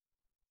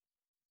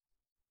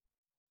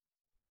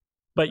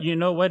 But you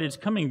know what? It's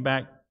coming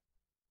back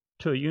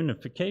to a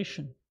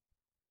unification.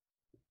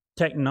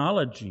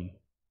 Technology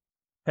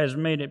has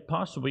made it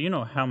possible. You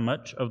know how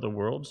much of the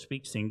world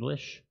speaks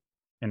English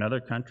in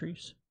other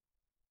countries?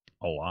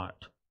 A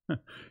lot.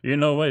 You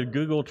know what?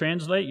 Google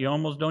Translate, you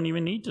almost don't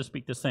even need to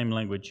speak the same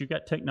language. You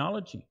got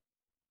technology.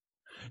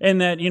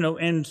 And that,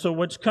 and so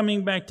what's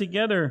coming back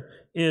together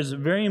is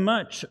very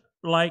much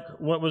like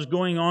what was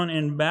going on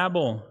in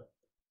Babel.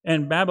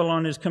 And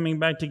Babylon is coming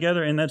back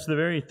together, and that's the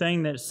very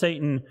thing that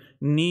Satan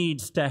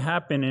needs to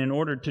happen in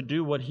order to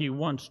do what he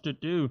wants to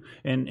do,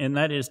 and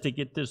that is to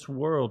get this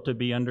world to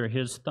be under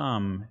his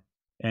thumb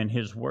and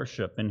his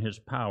worship and his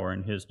power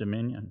and his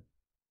dominion.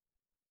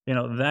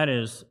 That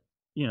is,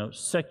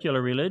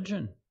 secular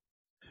religion.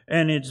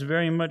 And it's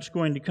very much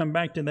going to come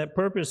back to that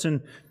purpose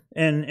and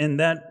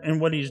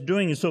what he's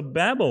doing. So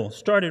Babel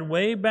started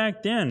way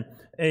back then,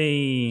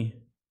 a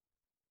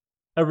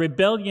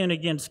rebellion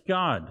against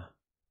God.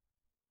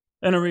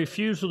 And a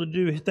refusal to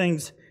do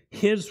things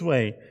his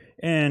way,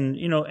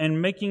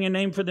 and making a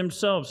name for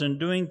themselves and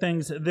doing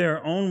things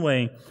their own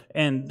way.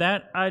 And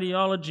that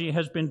ideology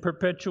has been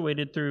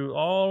perpetuated through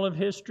all of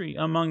history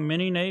among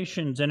many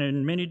nations and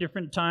in many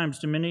different times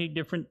to many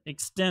different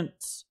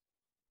extents.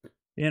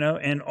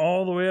 And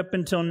all the way up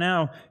until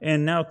now.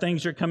 And now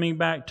things are coming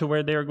back to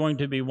where they're going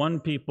to be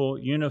one people,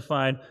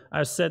 unified.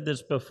 I've said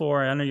this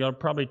before. I know you're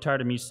probably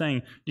tired of me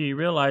saying, do you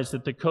realize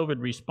that the COVID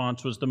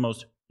response was the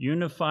most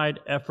unified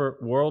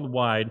effort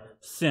worldwide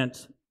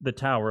since the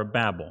Tower of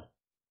Babel?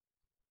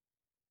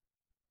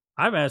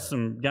 I've asked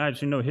some guys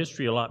who know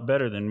history a lot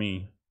better than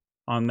me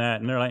on that,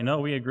 and they're like, no,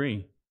 we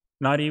agree.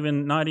 Not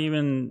even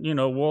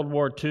World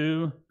War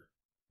II,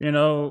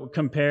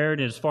 compared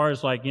as far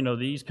as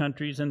these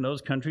countries and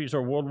those countries,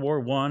 or World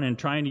War I, and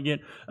trying to get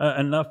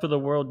enough of the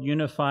world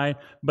unified.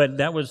 But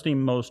that was the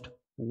most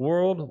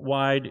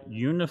worldwide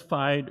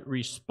unified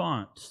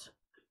response.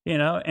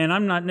 And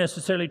I'm not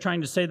necessarily trying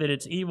to say that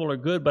it's evil or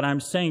good, but I'm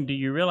saying, do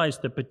you realize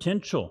the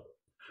potential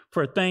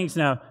for things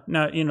now,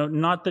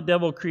 not the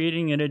devil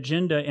creating an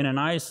agenda in an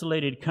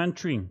isolated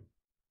country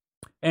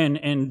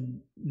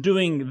and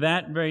doing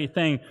that very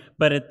thing,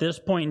 but at this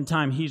point in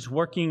time, he's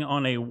working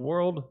on a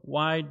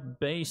worldwide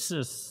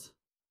basis.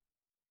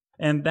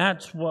 And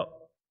that's what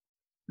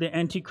the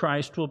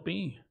Antichrist will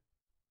be.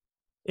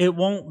 It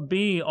won't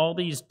be all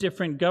these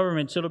different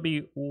governments. It'll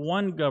be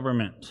one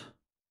government.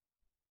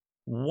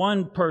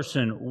 One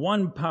person,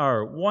 one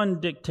power, one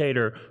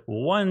dictator,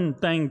 one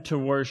thing to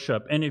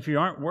worship. And if you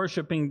aren't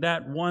worshiping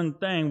that one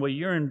thing, well,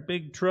 you're in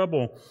big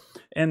trouble.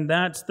 And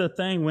that's the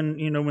thing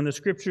when the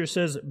scripture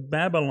says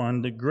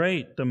Babylon, the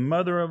great, the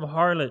mother of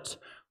harlots,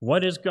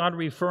 what is God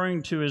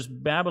referring to as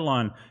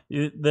Babylon?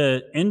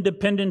 The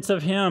independence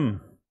of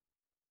him.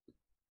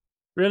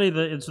 Really,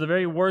 it's the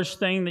very worst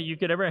thing that you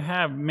could ever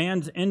have,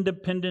 man's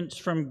independence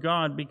from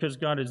God, because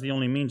God is the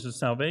only means of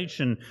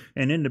salvation,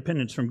 and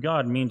independence from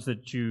God means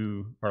that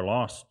you are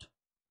lost.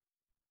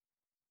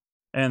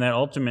 And that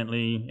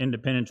ultimately,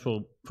 independence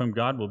from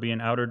God will be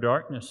in outer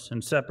darkness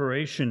and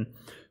separation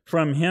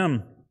from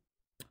him.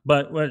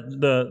 But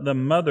the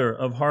mother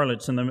of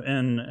harlots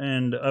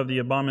and of the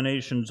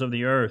abominations of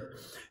the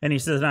earth. And he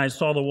says, and I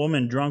saw the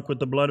woman drunk with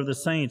the blood of the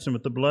saints and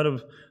with the blood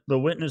of the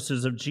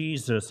witnesses of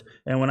Jesus.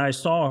 And when I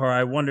saw her,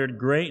 I wondered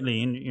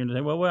greatly. And you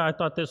say, well, I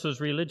thought this was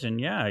religion.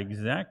 Yeah,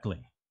 exactly.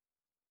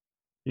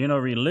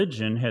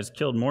 Religion has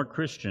killed more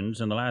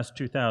Christians in the last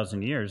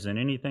 2,000 years than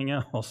anything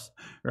else,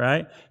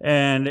 right?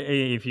 And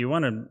if you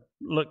want to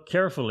look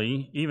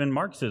carefully, even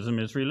Marxism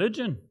is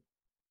religion.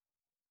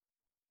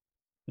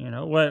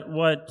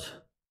 What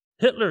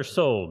Hitler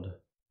sold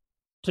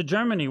to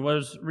Germany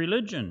was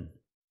religion.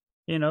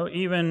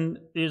 Even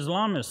the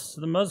Islamists,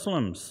 the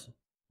Muslims,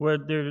 where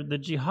they're the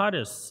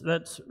jihadists,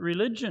 that's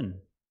religion.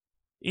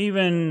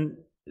 Even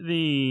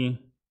the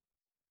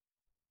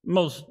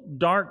most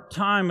dark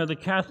time of the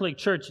Catholic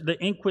Church, the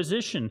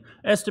Inquisition,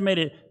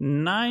 estimated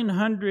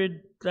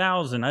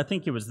 900,000, I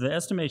think it was, the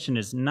estimation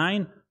is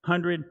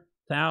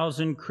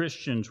 900,000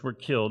 Christians were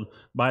killed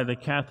by the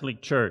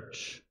Catholic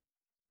Church.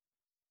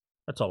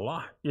 That's a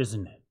lot,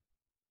 isn't it?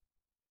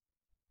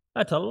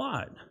 That's a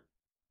lot.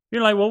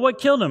 You're like, well, what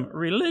killed them?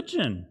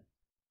 Religion.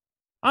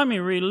 I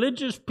mean,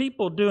 religious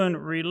people doing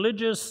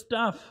religious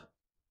stuff.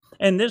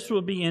 And this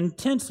will be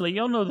intensely,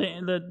 y'all know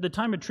the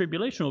time of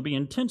tribulation will be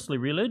intensely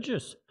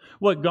religious.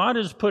 What God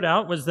has put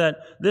out was that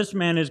this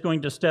man is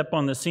going to step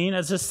on the scene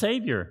as a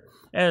savior,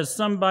 as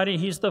somebody,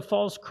 he's the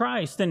false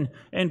Christ, and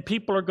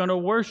people are going to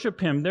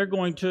worship him. They're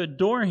going to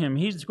adore him.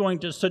 He's going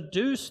to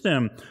seduce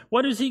them.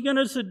 What is he going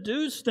to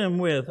seduce them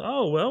with?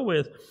 Oh, well,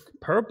 with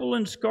purple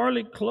and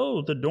scarlet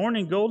clothes, adorned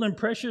in gold and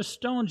precious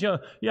stones.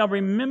 Y'all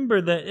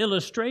remember the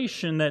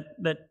illustration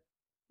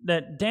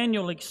that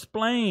Daniel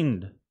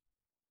explained.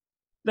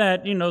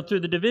 That, through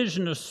the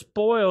division of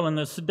spoil and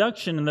the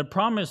seduction and the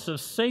promise of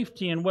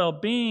safety and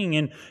well-being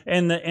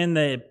and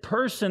the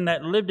person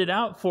that lived it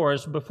out for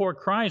us before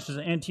Christ was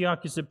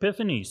Antiochus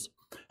Epiphanes.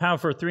 How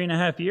for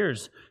 3.5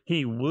 years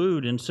he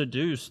wooed and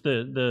seduced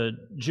the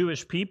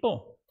Jewish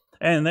people.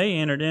 And they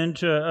entered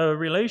into a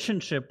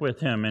relationship with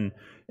him.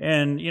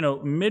 And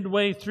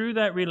midway through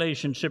that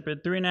relationship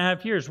at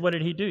 3.5 years, what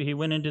did he do? He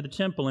went into the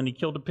temple and he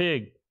killed a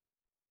pig.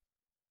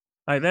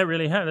 Like that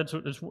really happened.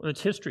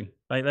 That's history.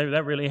 Like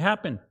that really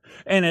happened.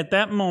 And at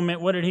that moment,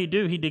 what did he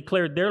do? He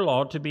declared their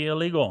law to be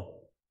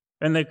illegal,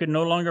 and they could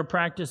no longer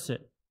practice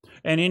it.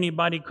 And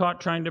anybody caught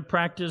trying to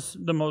practice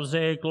the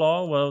Mosaic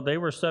law, well, they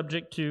were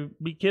subject to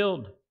be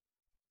killed.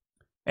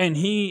 And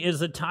he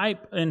is a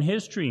type in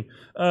history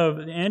of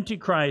the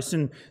Antichrist,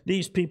 and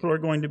these people are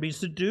going to be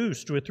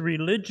seduced with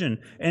religion,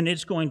 and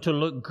it's going to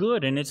look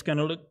good, and it's going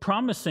to look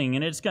promising,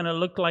 and it's going to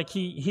look like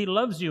he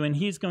loves you, and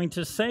he's going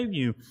to save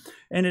you,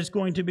 and it's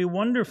going to be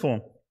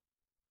wonderful.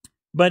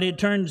 But it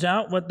turns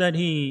out that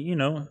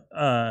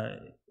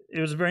it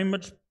was very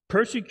much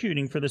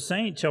persecuting for the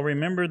saints. You'll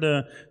remember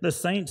the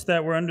saints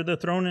that were under the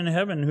throne in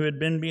heaven who had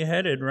been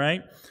beheaded,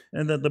 right?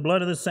 And the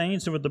blood of the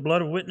saints and with the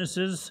blood of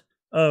witnesses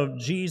of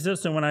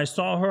Jesus. And when I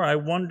saw her, I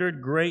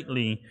wondered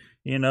greatly.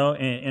 In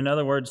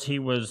other words, he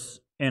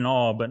was in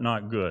awe, but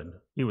not good.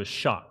 He was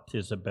shocked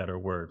is a better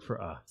word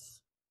for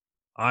us.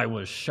 I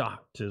was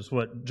shocked is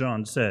what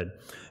John said.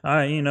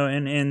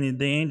 And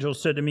the angel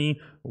said to me,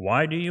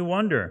 "Why do you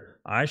wonder?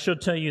 I shall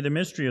tell you the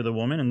mystery of the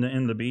woman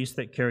and the beast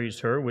that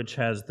carries her, which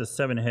has the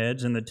 7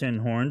 heads and the 10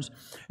 horns.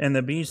 And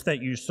the beast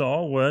that you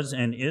saw was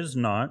and is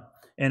not,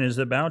 and is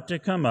about to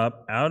come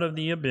up out of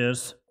the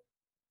abyss,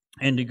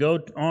 and to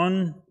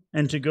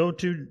go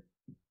to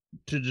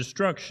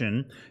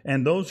destruction,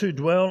 and those who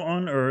dwell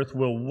on earth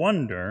will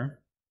wonder,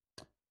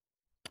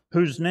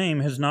 whose name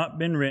has not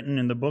been written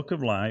in the book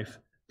of life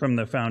from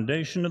the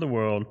foundation of the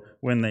world,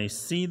 when they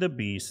see the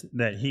beast,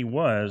 that he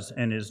was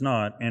and is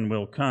not and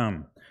will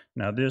come."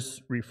 Now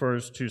this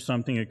refers to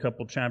something a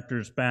couple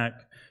chapters back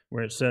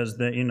where it says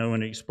that, and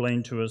it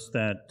explained to us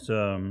that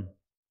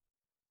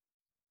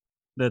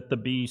the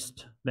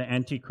beast, the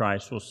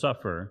Antichrist, will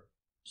suffer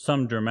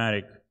some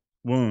dramatic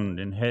wound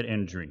and head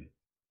injury.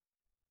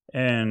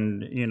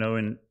 And,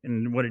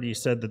 and what did he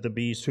said that the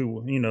beast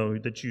who,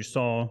 that you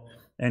saw,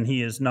 and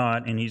he is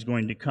not, and he's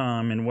going to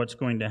come, and what's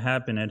going to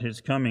happen at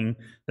his coming,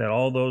 that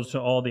all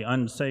the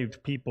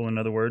unsaved people, in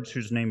other words,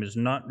 whose name is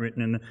not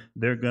written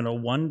they're going to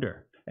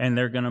wonder, and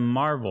they're going to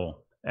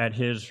marvel at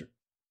his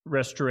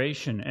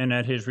restoration, and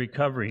at his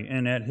recovery,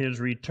 and at his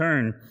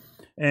return,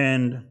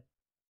 and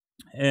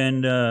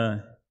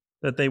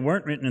that they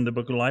weren't written in the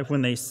book of life.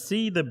 When they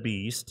see the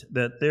beast,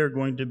 that they're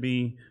going to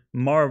be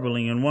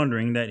marveling and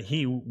wondering that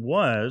he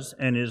was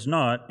and is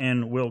not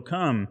and will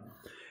come.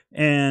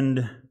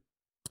 And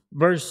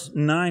verse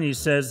 9, he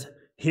says,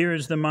 "Here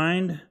is the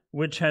mind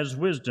which has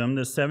wisdom.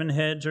 The 7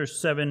 heads are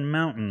 7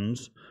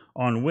 mountains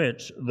on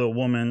which the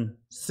woman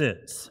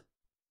sits."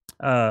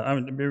 I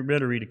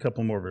better read a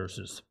couple more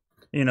verses.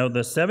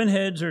 The 7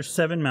 heads are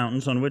 7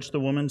 mountains on which the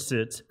woman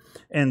sits,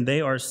 and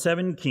they are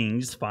 7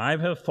 kings.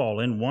 5 have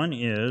fallen, 1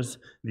 is,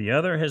 the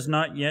other has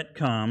not yet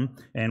come,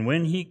 and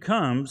when he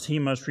comes, he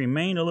must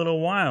remain a little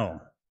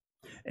while.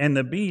 And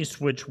the beast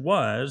which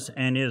was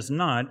and is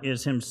not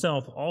is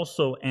himself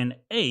also an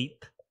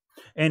 8th,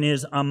 and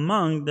is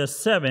among the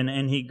 7,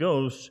 and he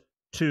goes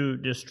to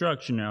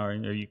destruction. Now,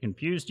 are you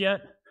confused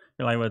yet?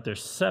 You're like, well,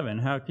 there's 7.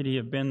 How could he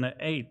have been the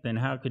 8th? And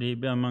how could he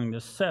be among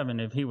the 7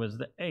 if he was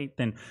the 8th?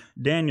 And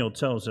Daniel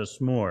tells us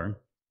more.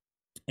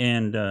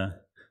 And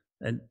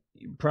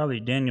probably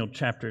Daniel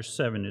chapter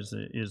 7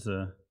 is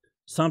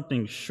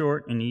something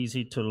short and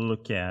easy to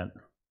look at.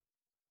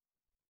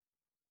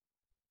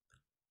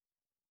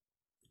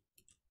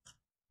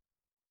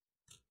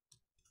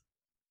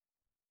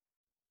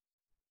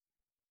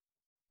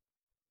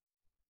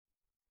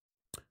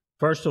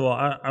 First of all,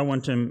 I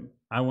want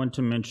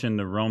to mention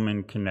the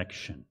Roman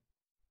connection.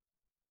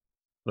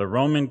 The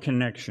Roman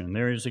connection.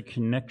 There is a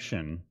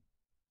connection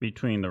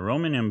between the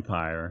Roman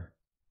Empire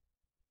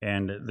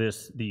and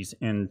these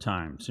end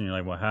times. And you're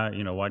like, well, how?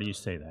 Why do you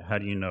say that? How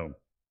do you know?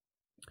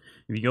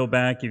 If you go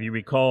back, if you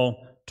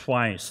recall,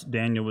 twice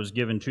Daniel was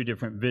given 2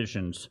 different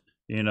visions.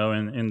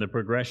 In the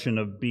progression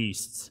of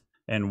beasts.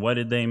 And what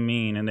did they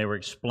mean? And they were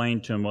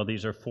explained to him, well,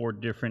 these are 4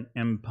 different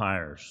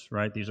empires,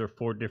 right? These are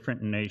 4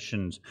 different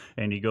nations.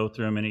 And you go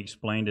through them and he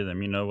explained to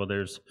them, well,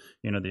 there's,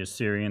 the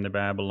Assyrian, the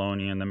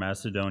Babylonian, the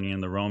Macedonian,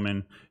 the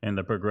Roman, and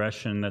the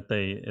progression that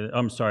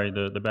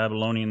the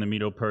Babylonian, the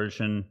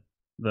Medo-Persian,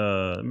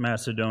 the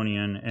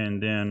Macedonian,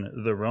 and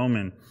then the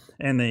Roman.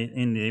 And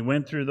they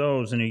went through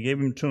those, and he gave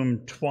them to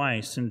them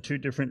twice in 2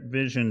 different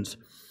visions.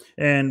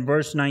 And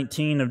verse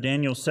 19 of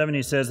Daniel 7,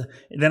 he says,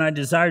 then I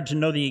desired to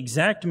know the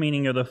exact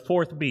meaning of the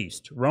 4th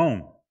beast,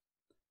 Rome.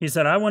 He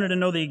said, I wanted to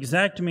know the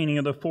exact meaning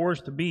of the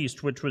 4th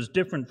beast, which was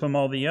different from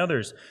all the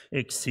others,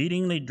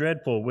 exceedingly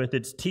dreadful, with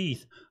its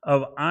teeth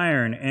of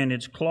iron and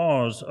its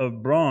claws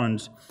of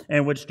bronze,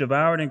 and which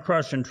devoured and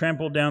crushed and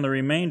trampled down the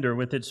remainder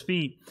with its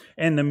feet,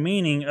 and the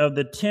meaning of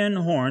the 10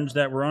 horns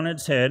that were on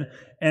its head,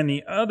 and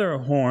the other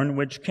horn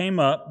which came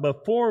up,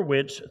 before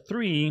which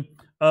 3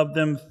 of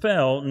them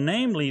fell,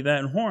 namely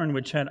that horn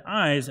which had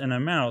eyes and a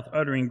mouth,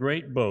 uttering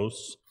great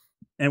boasts,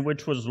 and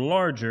which was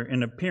larger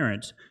in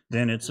appearance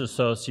than its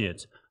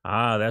associates.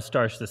 That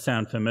starts to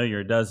sound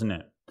familiar, doesn't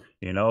it?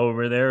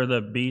 Over there,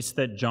 the beast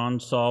that John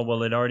saw,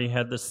 well, it already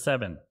had the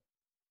 7.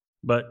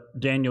 But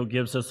Daniel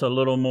gives us a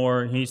little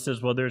more. He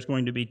says, well, there's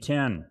going to be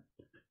 10,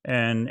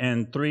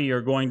 and 3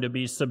 are going to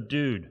be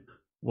subdued.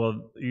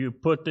 Well, you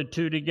put the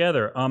 2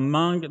 together.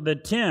 Among the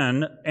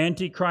 10,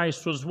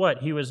 Antichrist was what?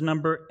 He was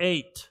number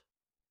 8.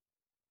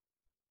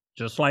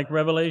 Just like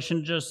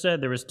Revelation just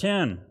said, there was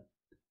 10.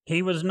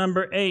 He was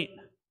number 8.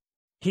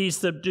 He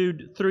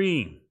subdued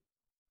 3,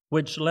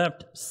 which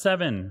left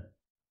 7,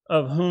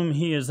 of whom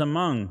he is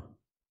among.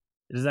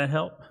 Does that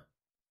help?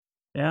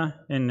 Yeah?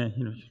 And,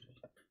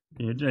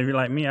 if you're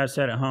like me, I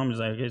sat at home, it's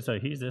like, okay, so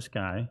he's this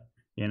guy,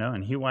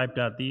 and he wiped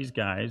out these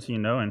guys,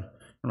 and I'm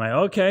like,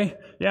 okay,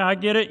 yeah, I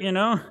get it, And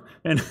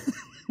I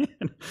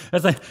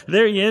was like,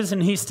 there he is,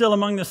 and he's still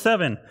among the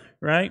 7,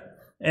 right?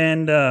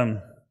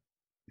 And,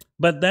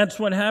 but that's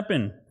what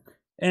happened.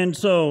 And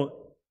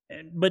so,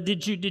 but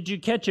did you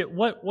catch it?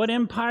 What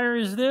empire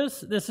is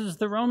this? This is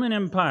the Roman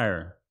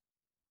Empire.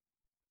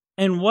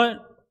 And what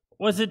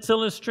was its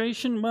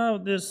illustration? Well,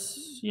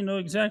 this,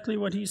 exactly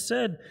what he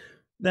said,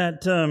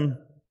 that, that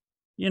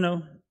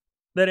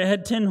it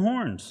had 10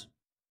 horns,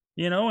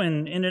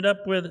 and ended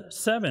up with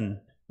 7.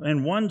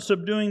 And 1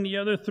 subduing the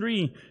other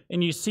 3.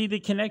 And you see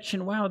the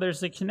connection. Wow,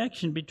 there's a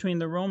connection between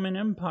the Roman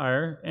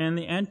Empire and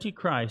the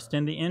Antichrist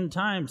and the end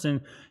times.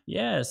 And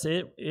yes,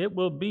 it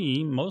will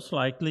be most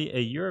likely a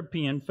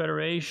European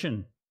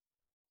federation,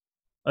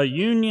 a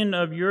union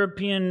of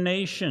European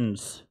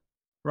nations,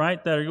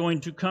 right, that are going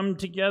to come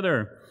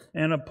together.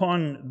 And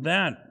upon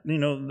that,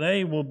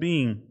 they will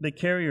be the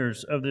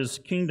carriers of this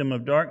kingdom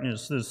of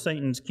darkness, this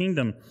Satan's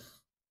kingdom.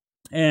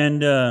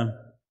 And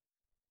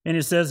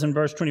it says in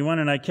verse 21,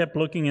 and I kept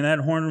looking, and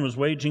that horn was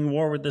waging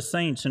war with the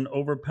saints and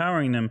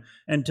overpowering them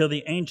until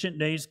the Ancient of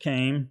Days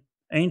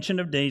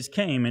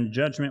came, and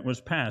judgment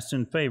was passed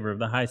in favor of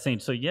the high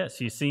saints. So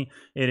yes, you see,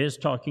 it is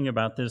talking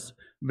about this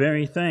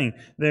very thing.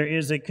 There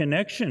is a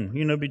connection,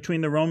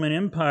 between the Roman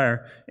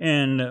Empire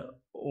and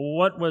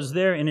what was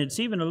there. And it's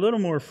even a little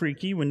more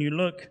freaky when you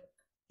look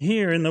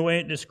here in the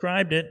way it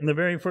described it. In the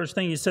very first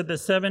thing, he said the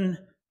 7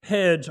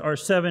 heads are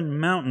 7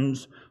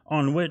 mountains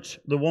on which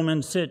the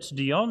woman sits.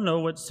 Do y'all know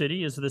what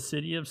city is the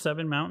city of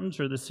 7 mountains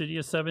or the city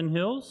of 7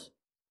 hills?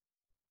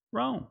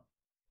 Rome.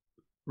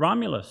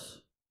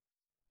 Romulus,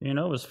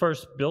 was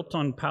first built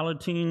on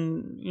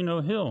Palatine,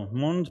 hill,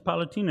 Mons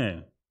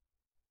Palatine,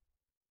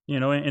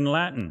 in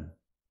Latin.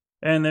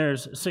 And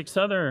there's 6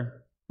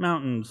 other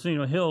mountains,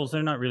 hills.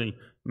 They're not really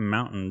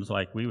mountains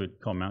like we would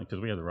call mountains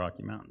because we have the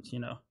Rocky Mountains,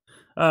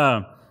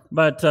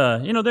 But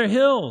they're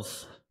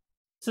hills.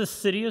 It's a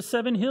city of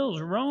 7 hills.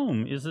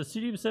 Rome is a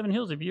city of 7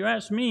 hills. If you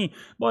ask me,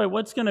 boy,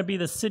 what's going to be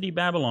the city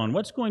Babylon?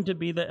 What's going to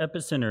be the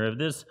epicenter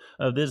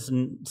of this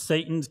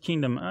Satan's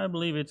kingdom? I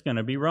believe it's going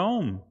to be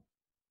Rome.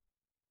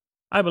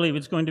 I believe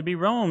it's going to be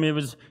Rome. It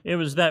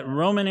was that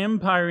Roman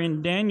Empire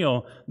in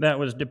Daniel that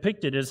was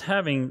depicted as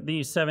having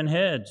these 7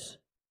 heads,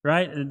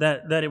 right?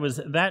 That it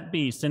was that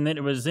beast, and that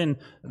it was in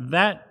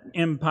that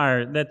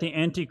empire that the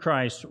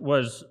Antichrist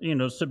was,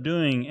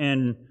 subduing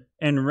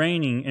and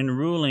reigning and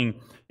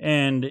ruling.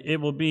 And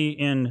it will be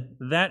in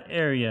that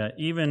area,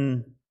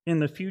 even in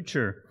the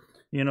future,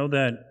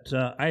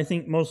 that I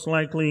think most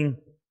likely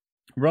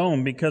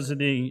Rome, because of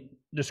the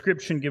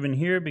description given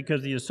here,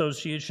 because the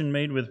association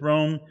made with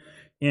Rome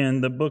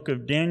in the book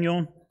of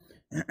Daniel.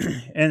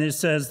 And it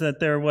says that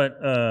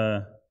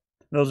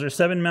those are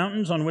 7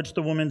 mountains on which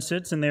the woman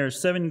sits, and there are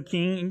 7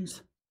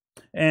 kings,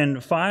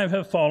 and 5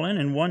 have fallen,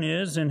 and 1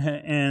 is,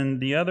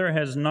 and the other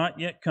has not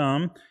yet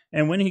come.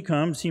 And when he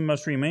comes, he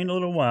must remain a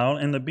little while.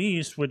 And the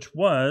beast, which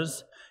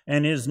was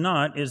and is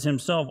not, is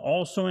himself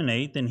also an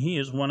 8th, and he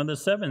is one of the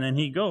 7, and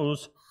he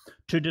goes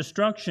to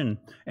destruction.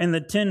 And the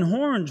 10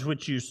 horns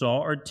which you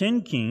saw are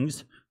 10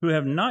 kings who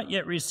have not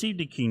yet received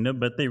a kingdom,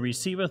 but they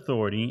receive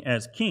authority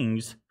as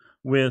kings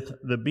with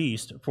the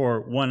beast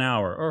for 1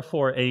 hour, or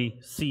for a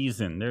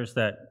season. There's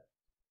that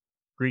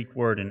Greek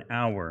word, an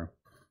hour.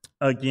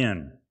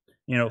 Again,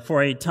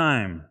 for a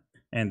time.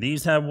 And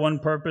these have one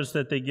purpose,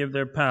 that they give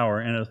their power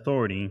and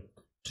authority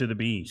to the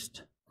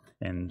beast.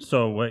 And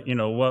so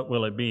what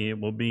will it be? It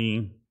will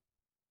be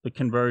the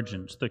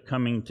convergence, the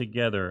coming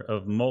together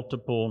of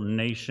multiple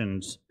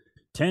nations,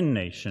 10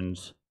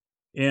 nations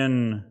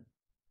in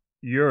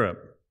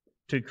Europe,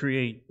 to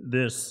create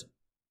this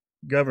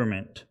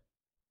government.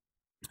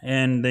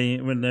 And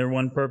their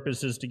one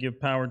purpose is to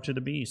give power to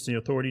the beast, the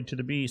authority to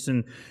the beast.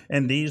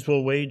 And these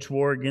will wage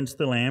war against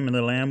the Lamb, and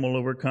the Lamb will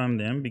overcome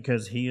them,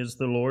 because he is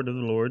the Lord of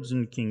the lords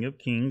and King of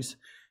kings.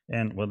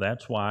 And, well,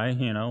 that's why,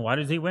 why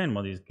does he win?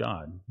 Well, he's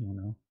God,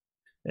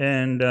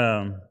 And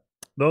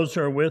those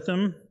who are with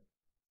him,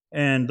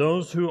 and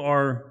those who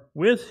are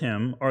with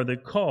him are the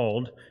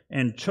called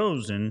and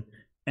chosen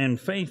and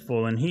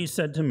faithful. And he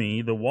said to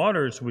me, the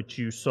waters which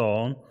you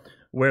saw,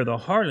 where the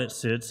harlot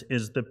sits,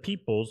 is the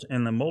peoples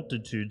and the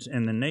multitudes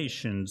and the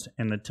nations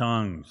and the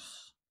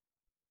tongues.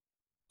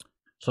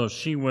 So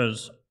she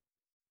was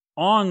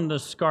on the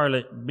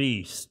scarlet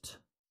beast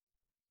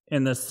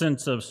in the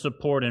sense of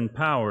support and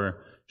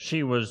power.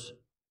 She was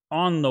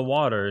on the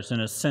waters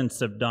in a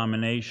sense of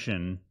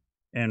domination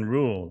and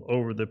rule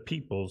over the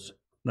peoples,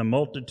 the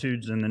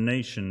multitudes and the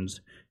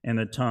nations and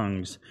the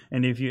tongues.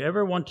 And if you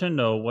ever want to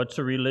know what's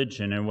a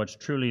religion and what's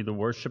truly the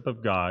worship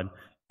of God,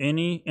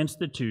 any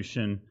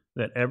institution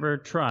that ever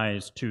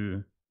tries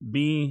to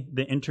be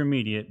the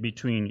intermediate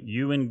between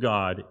you and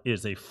God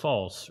is a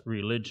false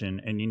religion,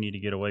 and you need to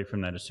get away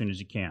from that as soon as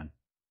you can.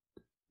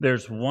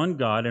 There's one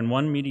God and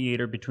one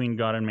mediator between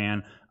God and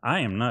man.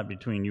 I am not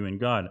between you and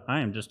God. I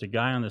am just a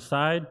guy on the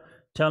side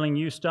telling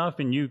you stuff,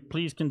 and you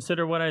please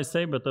consider what I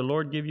say, but the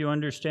Lord give you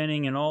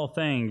understanding in all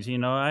things.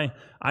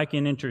 I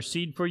can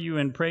intercede for you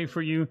and pray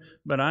for you,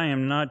 but I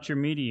am not your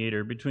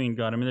mediator between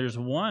God. There's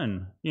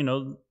one,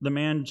 the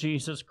man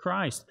Jesus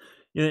Christ.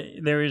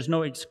 There is no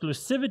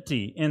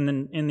exclusivity in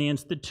the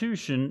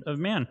institution of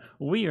man.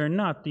 We are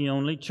not the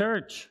only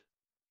church.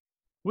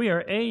 We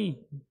are a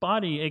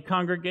body, a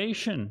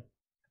congregation.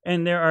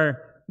 And there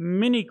are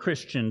many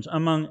Christians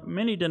among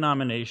many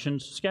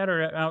denominations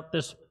scattered out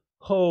this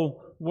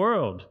whole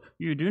world.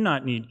 You do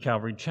not need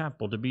Calvary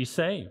Chapel to be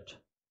saved.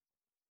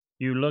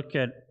 You look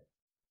at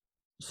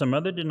some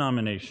other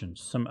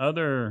denominations, some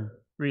other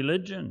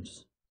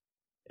religions,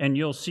 and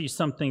you'll see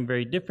something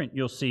very different.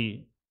 You'll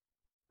see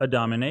a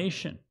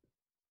domination.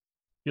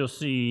 You'll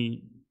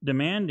see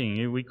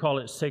demanding. We call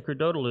it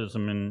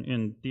sacerdotalism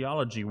in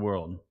theology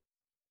world,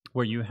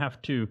 where you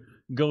have to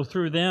go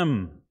through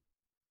them.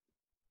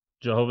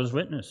 Jehovah's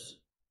Witness,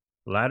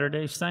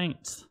 Latter-day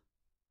Saints,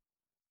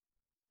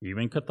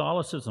 even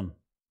Catholicism.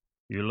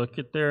 You look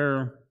at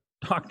their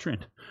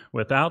doctrine.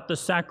 Without the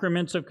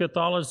sacraments of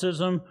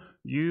Catholicism,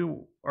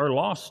 you are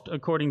lost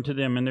according to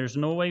them, and there's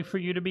no way for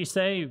you to be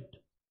saved.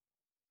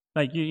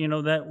 Like,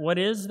 that, what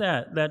is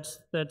that?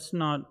 That's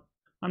not,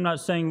 I'm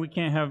not saying we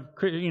can't have,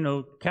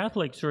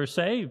 Catholics who are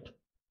saved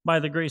by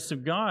the grace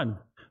of God,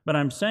 but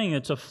I'm saying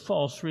it's a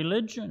false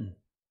religion.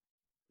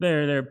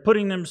 They're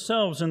putting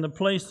themselves in the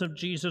place of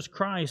Jesus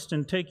Christ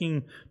and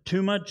taking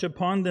too much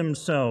upon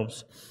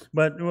themselves.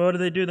 But what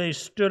do? They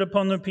stood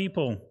upon the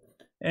people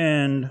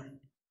and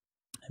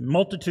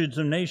multitudes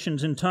of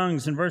nations and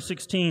tongues. In verse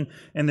 16,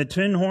 and the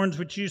 10 horns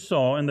which you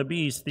saw and the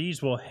beast,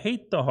 these will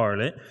hate the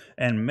harlot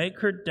and make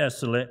her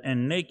desolate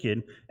and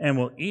naked, and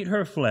will eat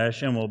her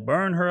flesh and will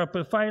burn her up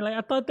with fire.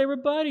 I thought they were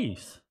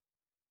buddies.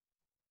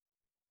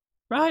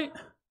 Right?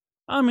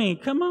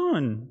 Come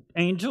on,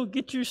 angel,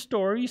 get your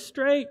story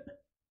straight.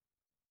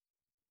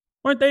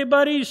 Weren't they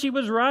buddies? She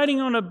was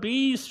riding on a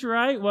beast,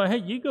 right? Well,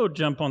 hey, you go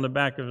jump on the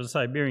back of a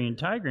Siberian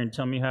tiger and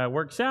tell me how it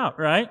works out,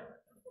 right?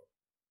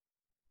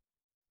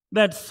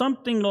 That's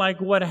something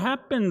like what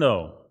happened,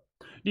 though.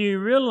 Do you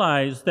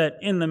realize that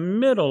in the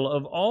middle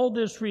of all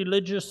this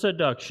religious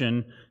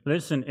seduction,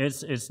 listen,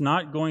 it's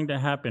not going to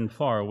happen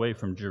far away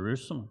from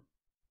Jerusalem.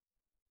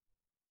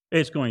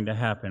 It's going to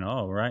happen,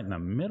 right in the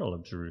middle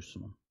of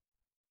Jerusalem.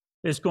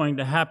 It's going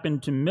to happen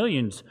to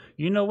millions.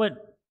 You know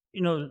what,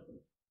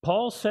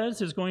 Paul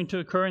says is going to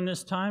occur in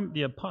this time?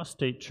 The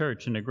apostate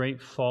church and a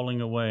great falling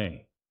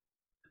away.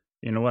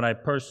 You know what I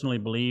personally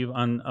believe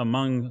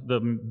among the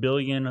 1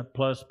 billion+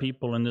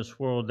 people in this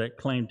world that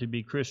claim to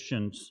be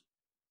Christians,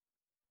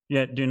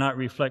 yet do not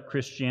reflect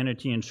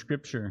Christianity in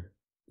Scripture,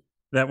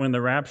 that when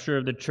the rapture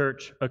of the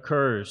church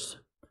occurs,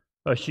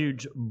 a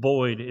huge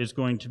void is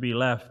going to be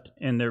left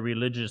in their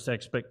religious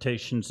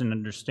expectations and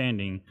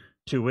understanding,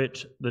 to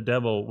which the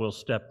devil will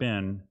step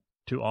in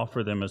to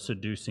offer them a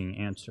seducing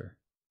answer.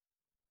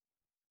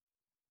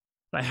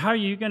 Like, how are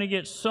you going to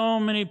get so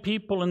many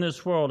people in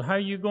this world? How are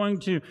you going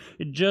to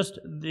just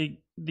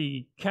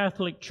the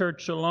Catholic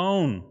Church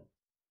alone,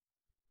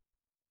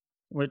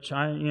 which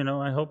I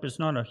hope is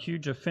not a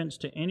huge offense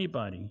to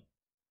anybody,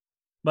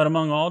 but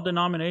among all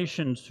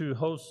denominations who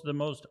host the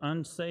most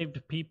unsaved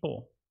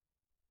people,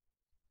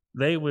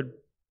 they would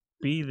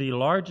be the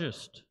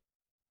largest,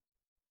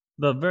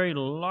 the very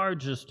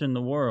largest in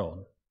the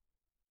world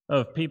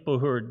of people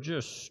who are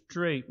just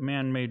straight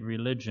man-made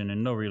religion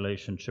and no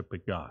relationship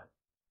with God.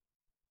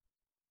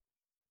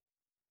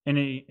 And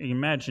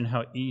imagine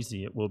how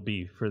easy it will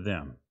be for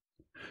them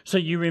So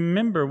you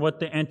remember what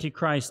the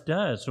Antichrist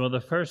does. Well,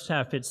 the first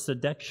half, it's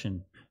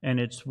seduction, and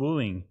it's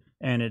wooing,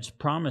 and it's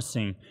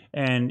promising.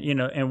 And,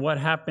 and what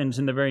happens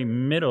in the very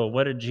middle?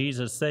 What did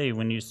Jesus say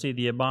when you see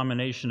the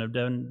abomination of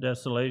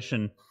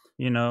desolation,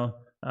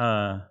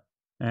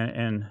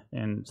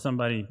 and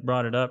somebody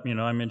brought it up,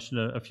 I mentioned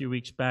a few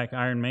weeks back,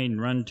 Iron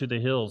Maiden, run to the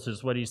hills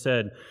is what he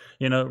said,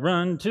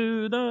 run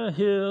to the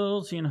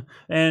hills,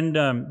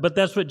 but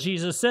that's what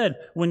Jesus said.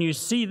 When you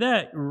see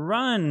that,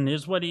 run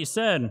is what he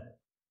said,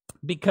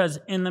 because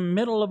in the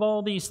middle of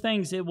all these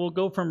things, it will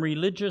go from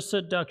religious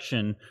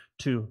seduction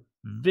to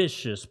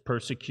vicious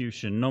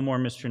persecution. No more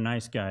Mr.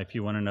 Nice Guy if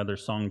you want another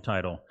song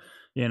title,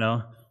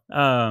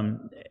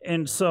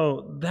 and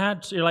so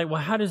that's, you're like,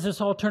 well, how does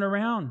this all turn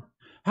around?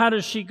 How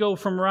does she go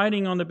from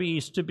riding on the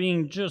beast to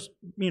being just,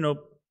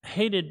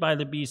 hated by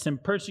the beast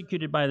and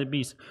persecuted by the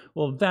beast?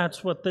 Well,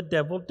 that's what the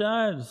devil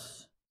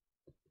does.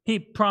 He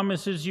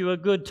promises you a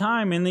good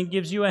time and then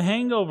gives you a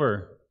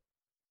hangover.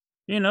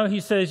 He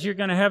says you're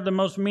going to have the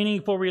most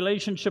meaningful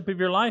relationship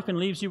of your life and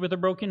leaves you with a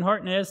broken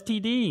heart and an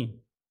STD.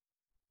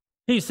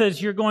 He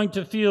says you're going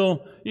to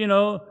feel,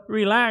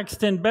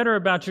 relaxed and better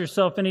about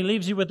yourself, and he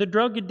leaves you with a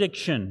drug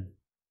addiction.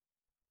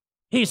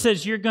 He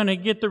says you're going to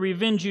get the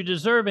revenge you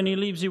deserve, and he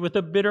leaves you with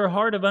a bitter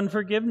heart of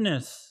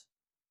unforgiveness.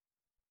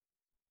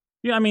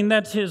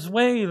 That's his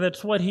way.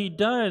 That's what he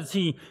does.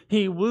 He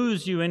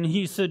woos you and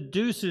he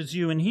seduces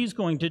you, and he's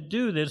going to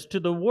do this to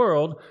the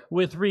world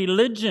with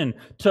religion,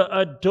 to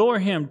adore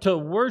him, to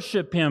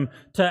worship him,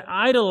 to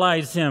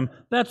idolize him.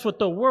 That's what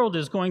the world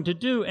is going to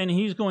do, and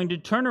he's going to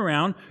turn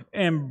around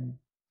and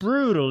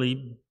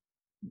brutally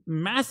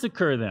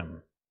massacre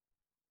them.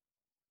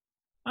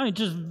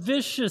 Just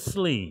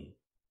viciously.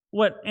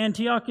 What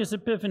Antiochus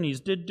Epiphanes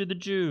did to the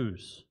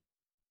Jews.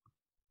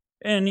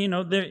 And,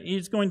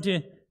 he's going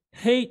to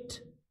hate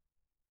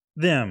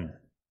them.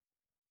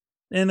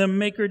 And they'll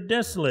make her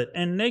desolate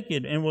and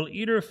naked, and will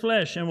eat her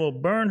flesh, and will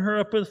burn her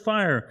up with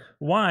fire.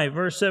 Why?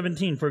 Verse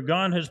 17, for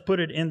God has put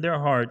it in their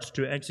hearts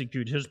to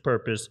execute his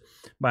purpose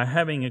by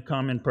having a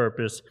common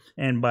purpose,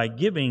 and by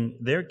giving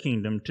their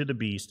kingdom to the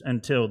beast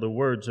until the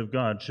words of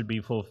God should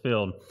be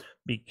fulfilled.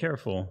 Be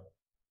careful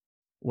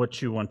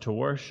what you want to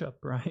worship,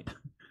 right?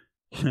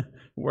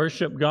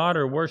 Worship God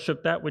or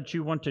worship that which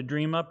you want to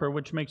dream up or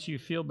which makes you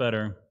feel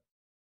better.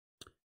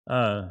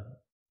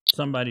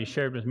 Somebody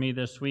shared with me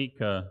this week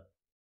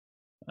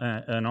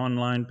an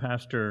online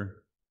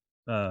pastor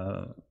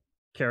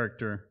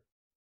character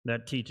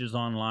that teaches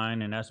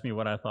online, and asked me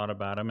what I thought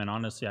about him. And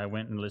honestly, I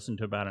went and listened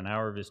to about an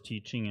hour of his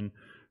teaching and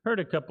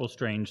heard a couple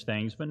strange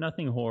things, but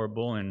nothing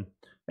horrible. And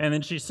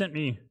then she sent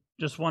me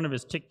just one of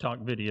his TikTok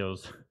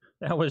videos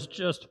that was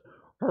just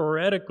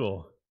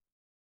heretical,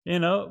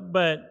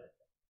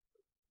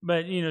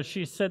 But,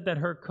 she said that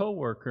her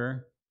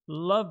coworker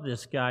loved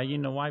this guy. You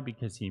know why?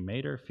 Because he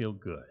made her feel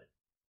good.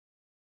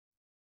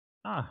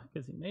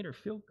 Because he made her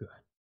feel good.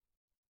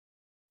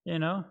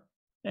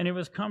 And it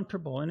was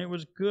comfortable and it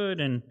was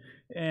good. And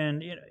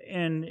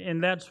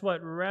that's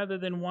what, rather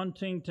than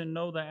wanting to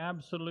know the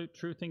absolute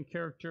truth and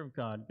character of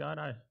God,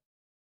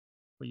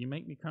 will you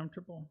make me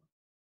comfortable?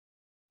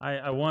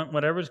 I want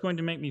whatever's going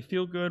to make me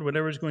feel good,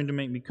 whatever's going to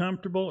make me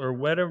comfortable, or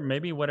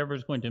maybe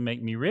whatever's going to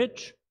make me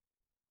rich,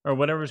 or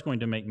whatever's going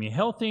to make me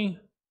healthy,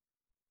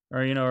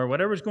 or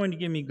whatever's going to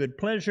give me good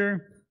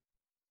pleasure.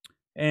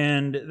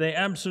 And they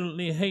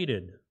absolutely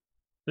hated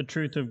the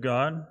truth of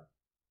God.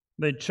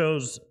 They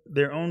chose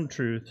their own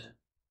truth,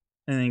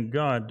 and then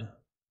God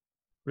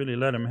really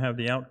let them have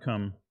the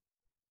outcome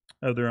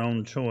of their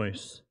own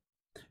choice.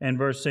 And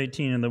verse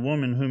 18, and the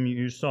woman whom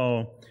you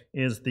saw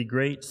is the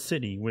great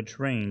city which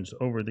reigns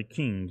over the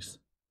kings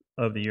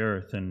of the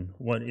earth. And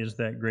what is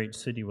that great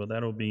city? Well,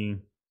 that'll be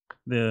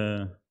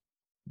the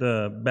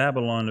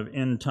Babylon of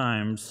end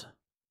times.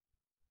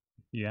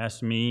 If you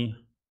ask me,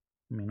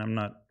 I'm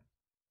not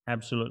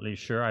absolutely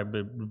sure. I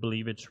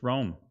believe it's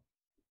Rome.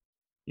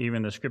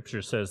 Even the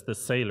scripture says the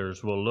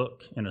sailors will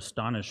look in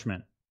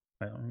astonishment.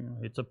 Well,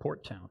 it's a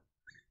port town.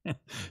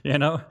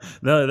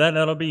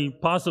 That'll be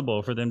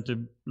possible for them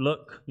to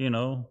look,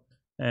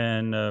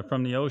 and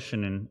from the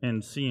ocean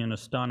and see in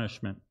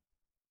astonishment.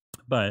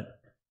 But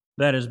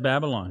that is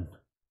Babylon.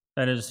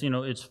 That is,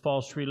 it's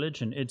false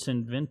religion. It's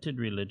invented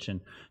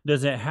religion.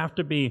 Does it have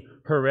to be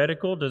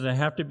heretical? Does it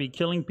have to be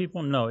killing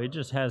people? No, it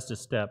just has to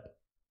step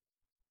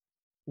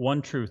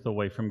one truth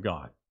away from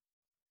God.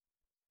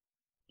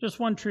 Just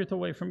one truth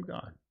away from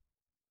God.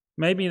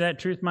 Maybe that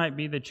truth might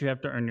be that you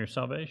have to earn your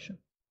salvation.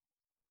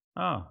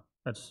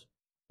 That's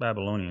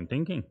Babylonian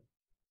thinking.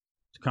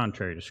 It's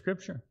contrary to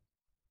Scripture.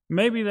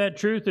 Maybe that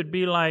truth would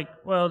be like,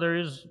 well, there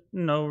is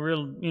no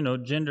real,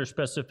 gender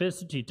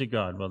specificity to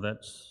God. Well,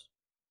 that's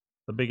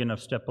a big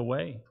enough step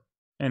away.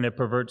 And it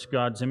perverts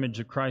God's image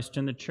of Christ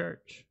in the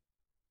church.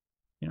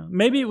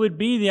 Maybe it would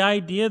be the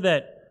idea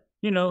that,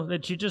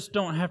 that you just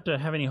don't have to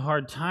have any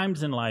hard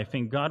times in life,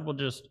 and God will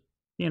just,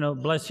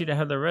 bless you to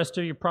have the rest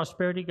of your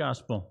prosperity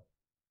gospel.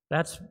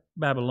 That's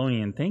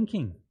Babylonian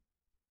thinking.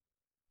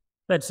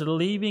 That's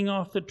leaving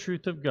off the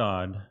truth of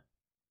God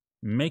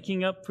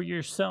making up for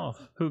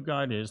yourself who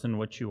God is and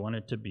what you want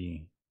it to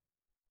be,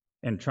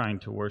 and trying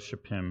to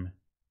worship Him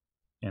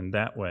in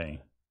that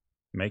way,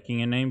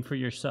 making a name for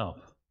yourself,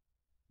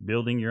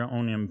 building your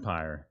own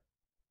empire,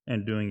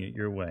 and doing it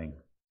your way.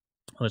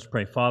 Let's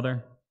pray.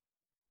 Father,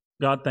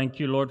 God, thank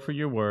you, Lord, for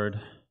your word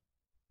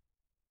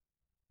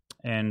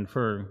and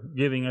for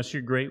giving us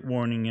your great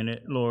warning in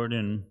it, Lord,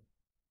 and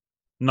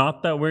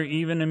not that we're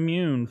even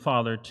immune,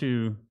 Father,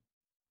 to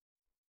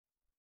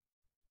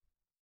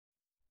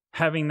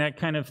having that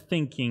kind of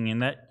thinking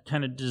and that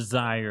kind of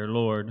desire,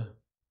 Lord.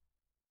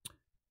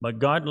 But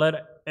God, let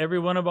every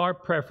one of our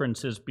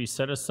preferences be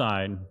set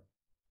aside.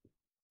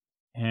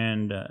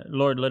 And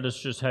Lord, let us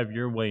just have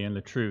your way in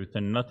the truth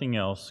and nothing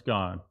else,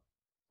 God.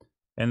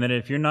 And that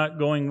if you're not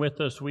going with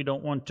us, we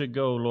don't want to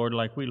go, Lord,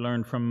 like we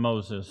learned from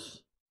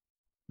Moses.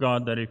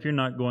 God, that if you're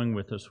not going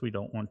with us, we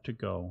don't want to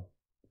go.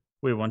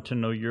 We want to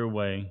know your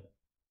way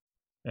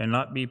and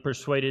not be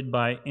persuaded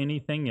by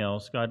anything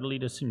else. God,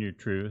 lead us in your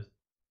truth.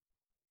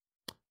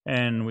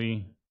 And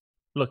we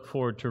look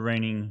forward to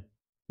reigning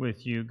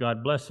with you.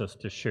 God, bless us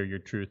to share your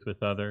truth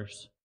with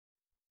others.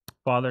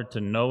 Father, to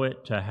know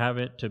it, to have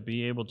it, to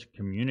be able to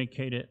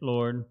communicate it,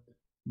 Lord,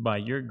 by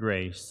your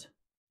grace.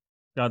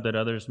 God, that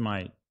others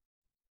might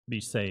be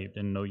saved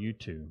and know you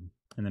too.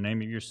 In the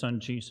name of your Son,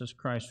 Jesus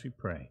Christ, we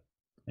pray.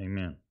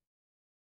 Amen.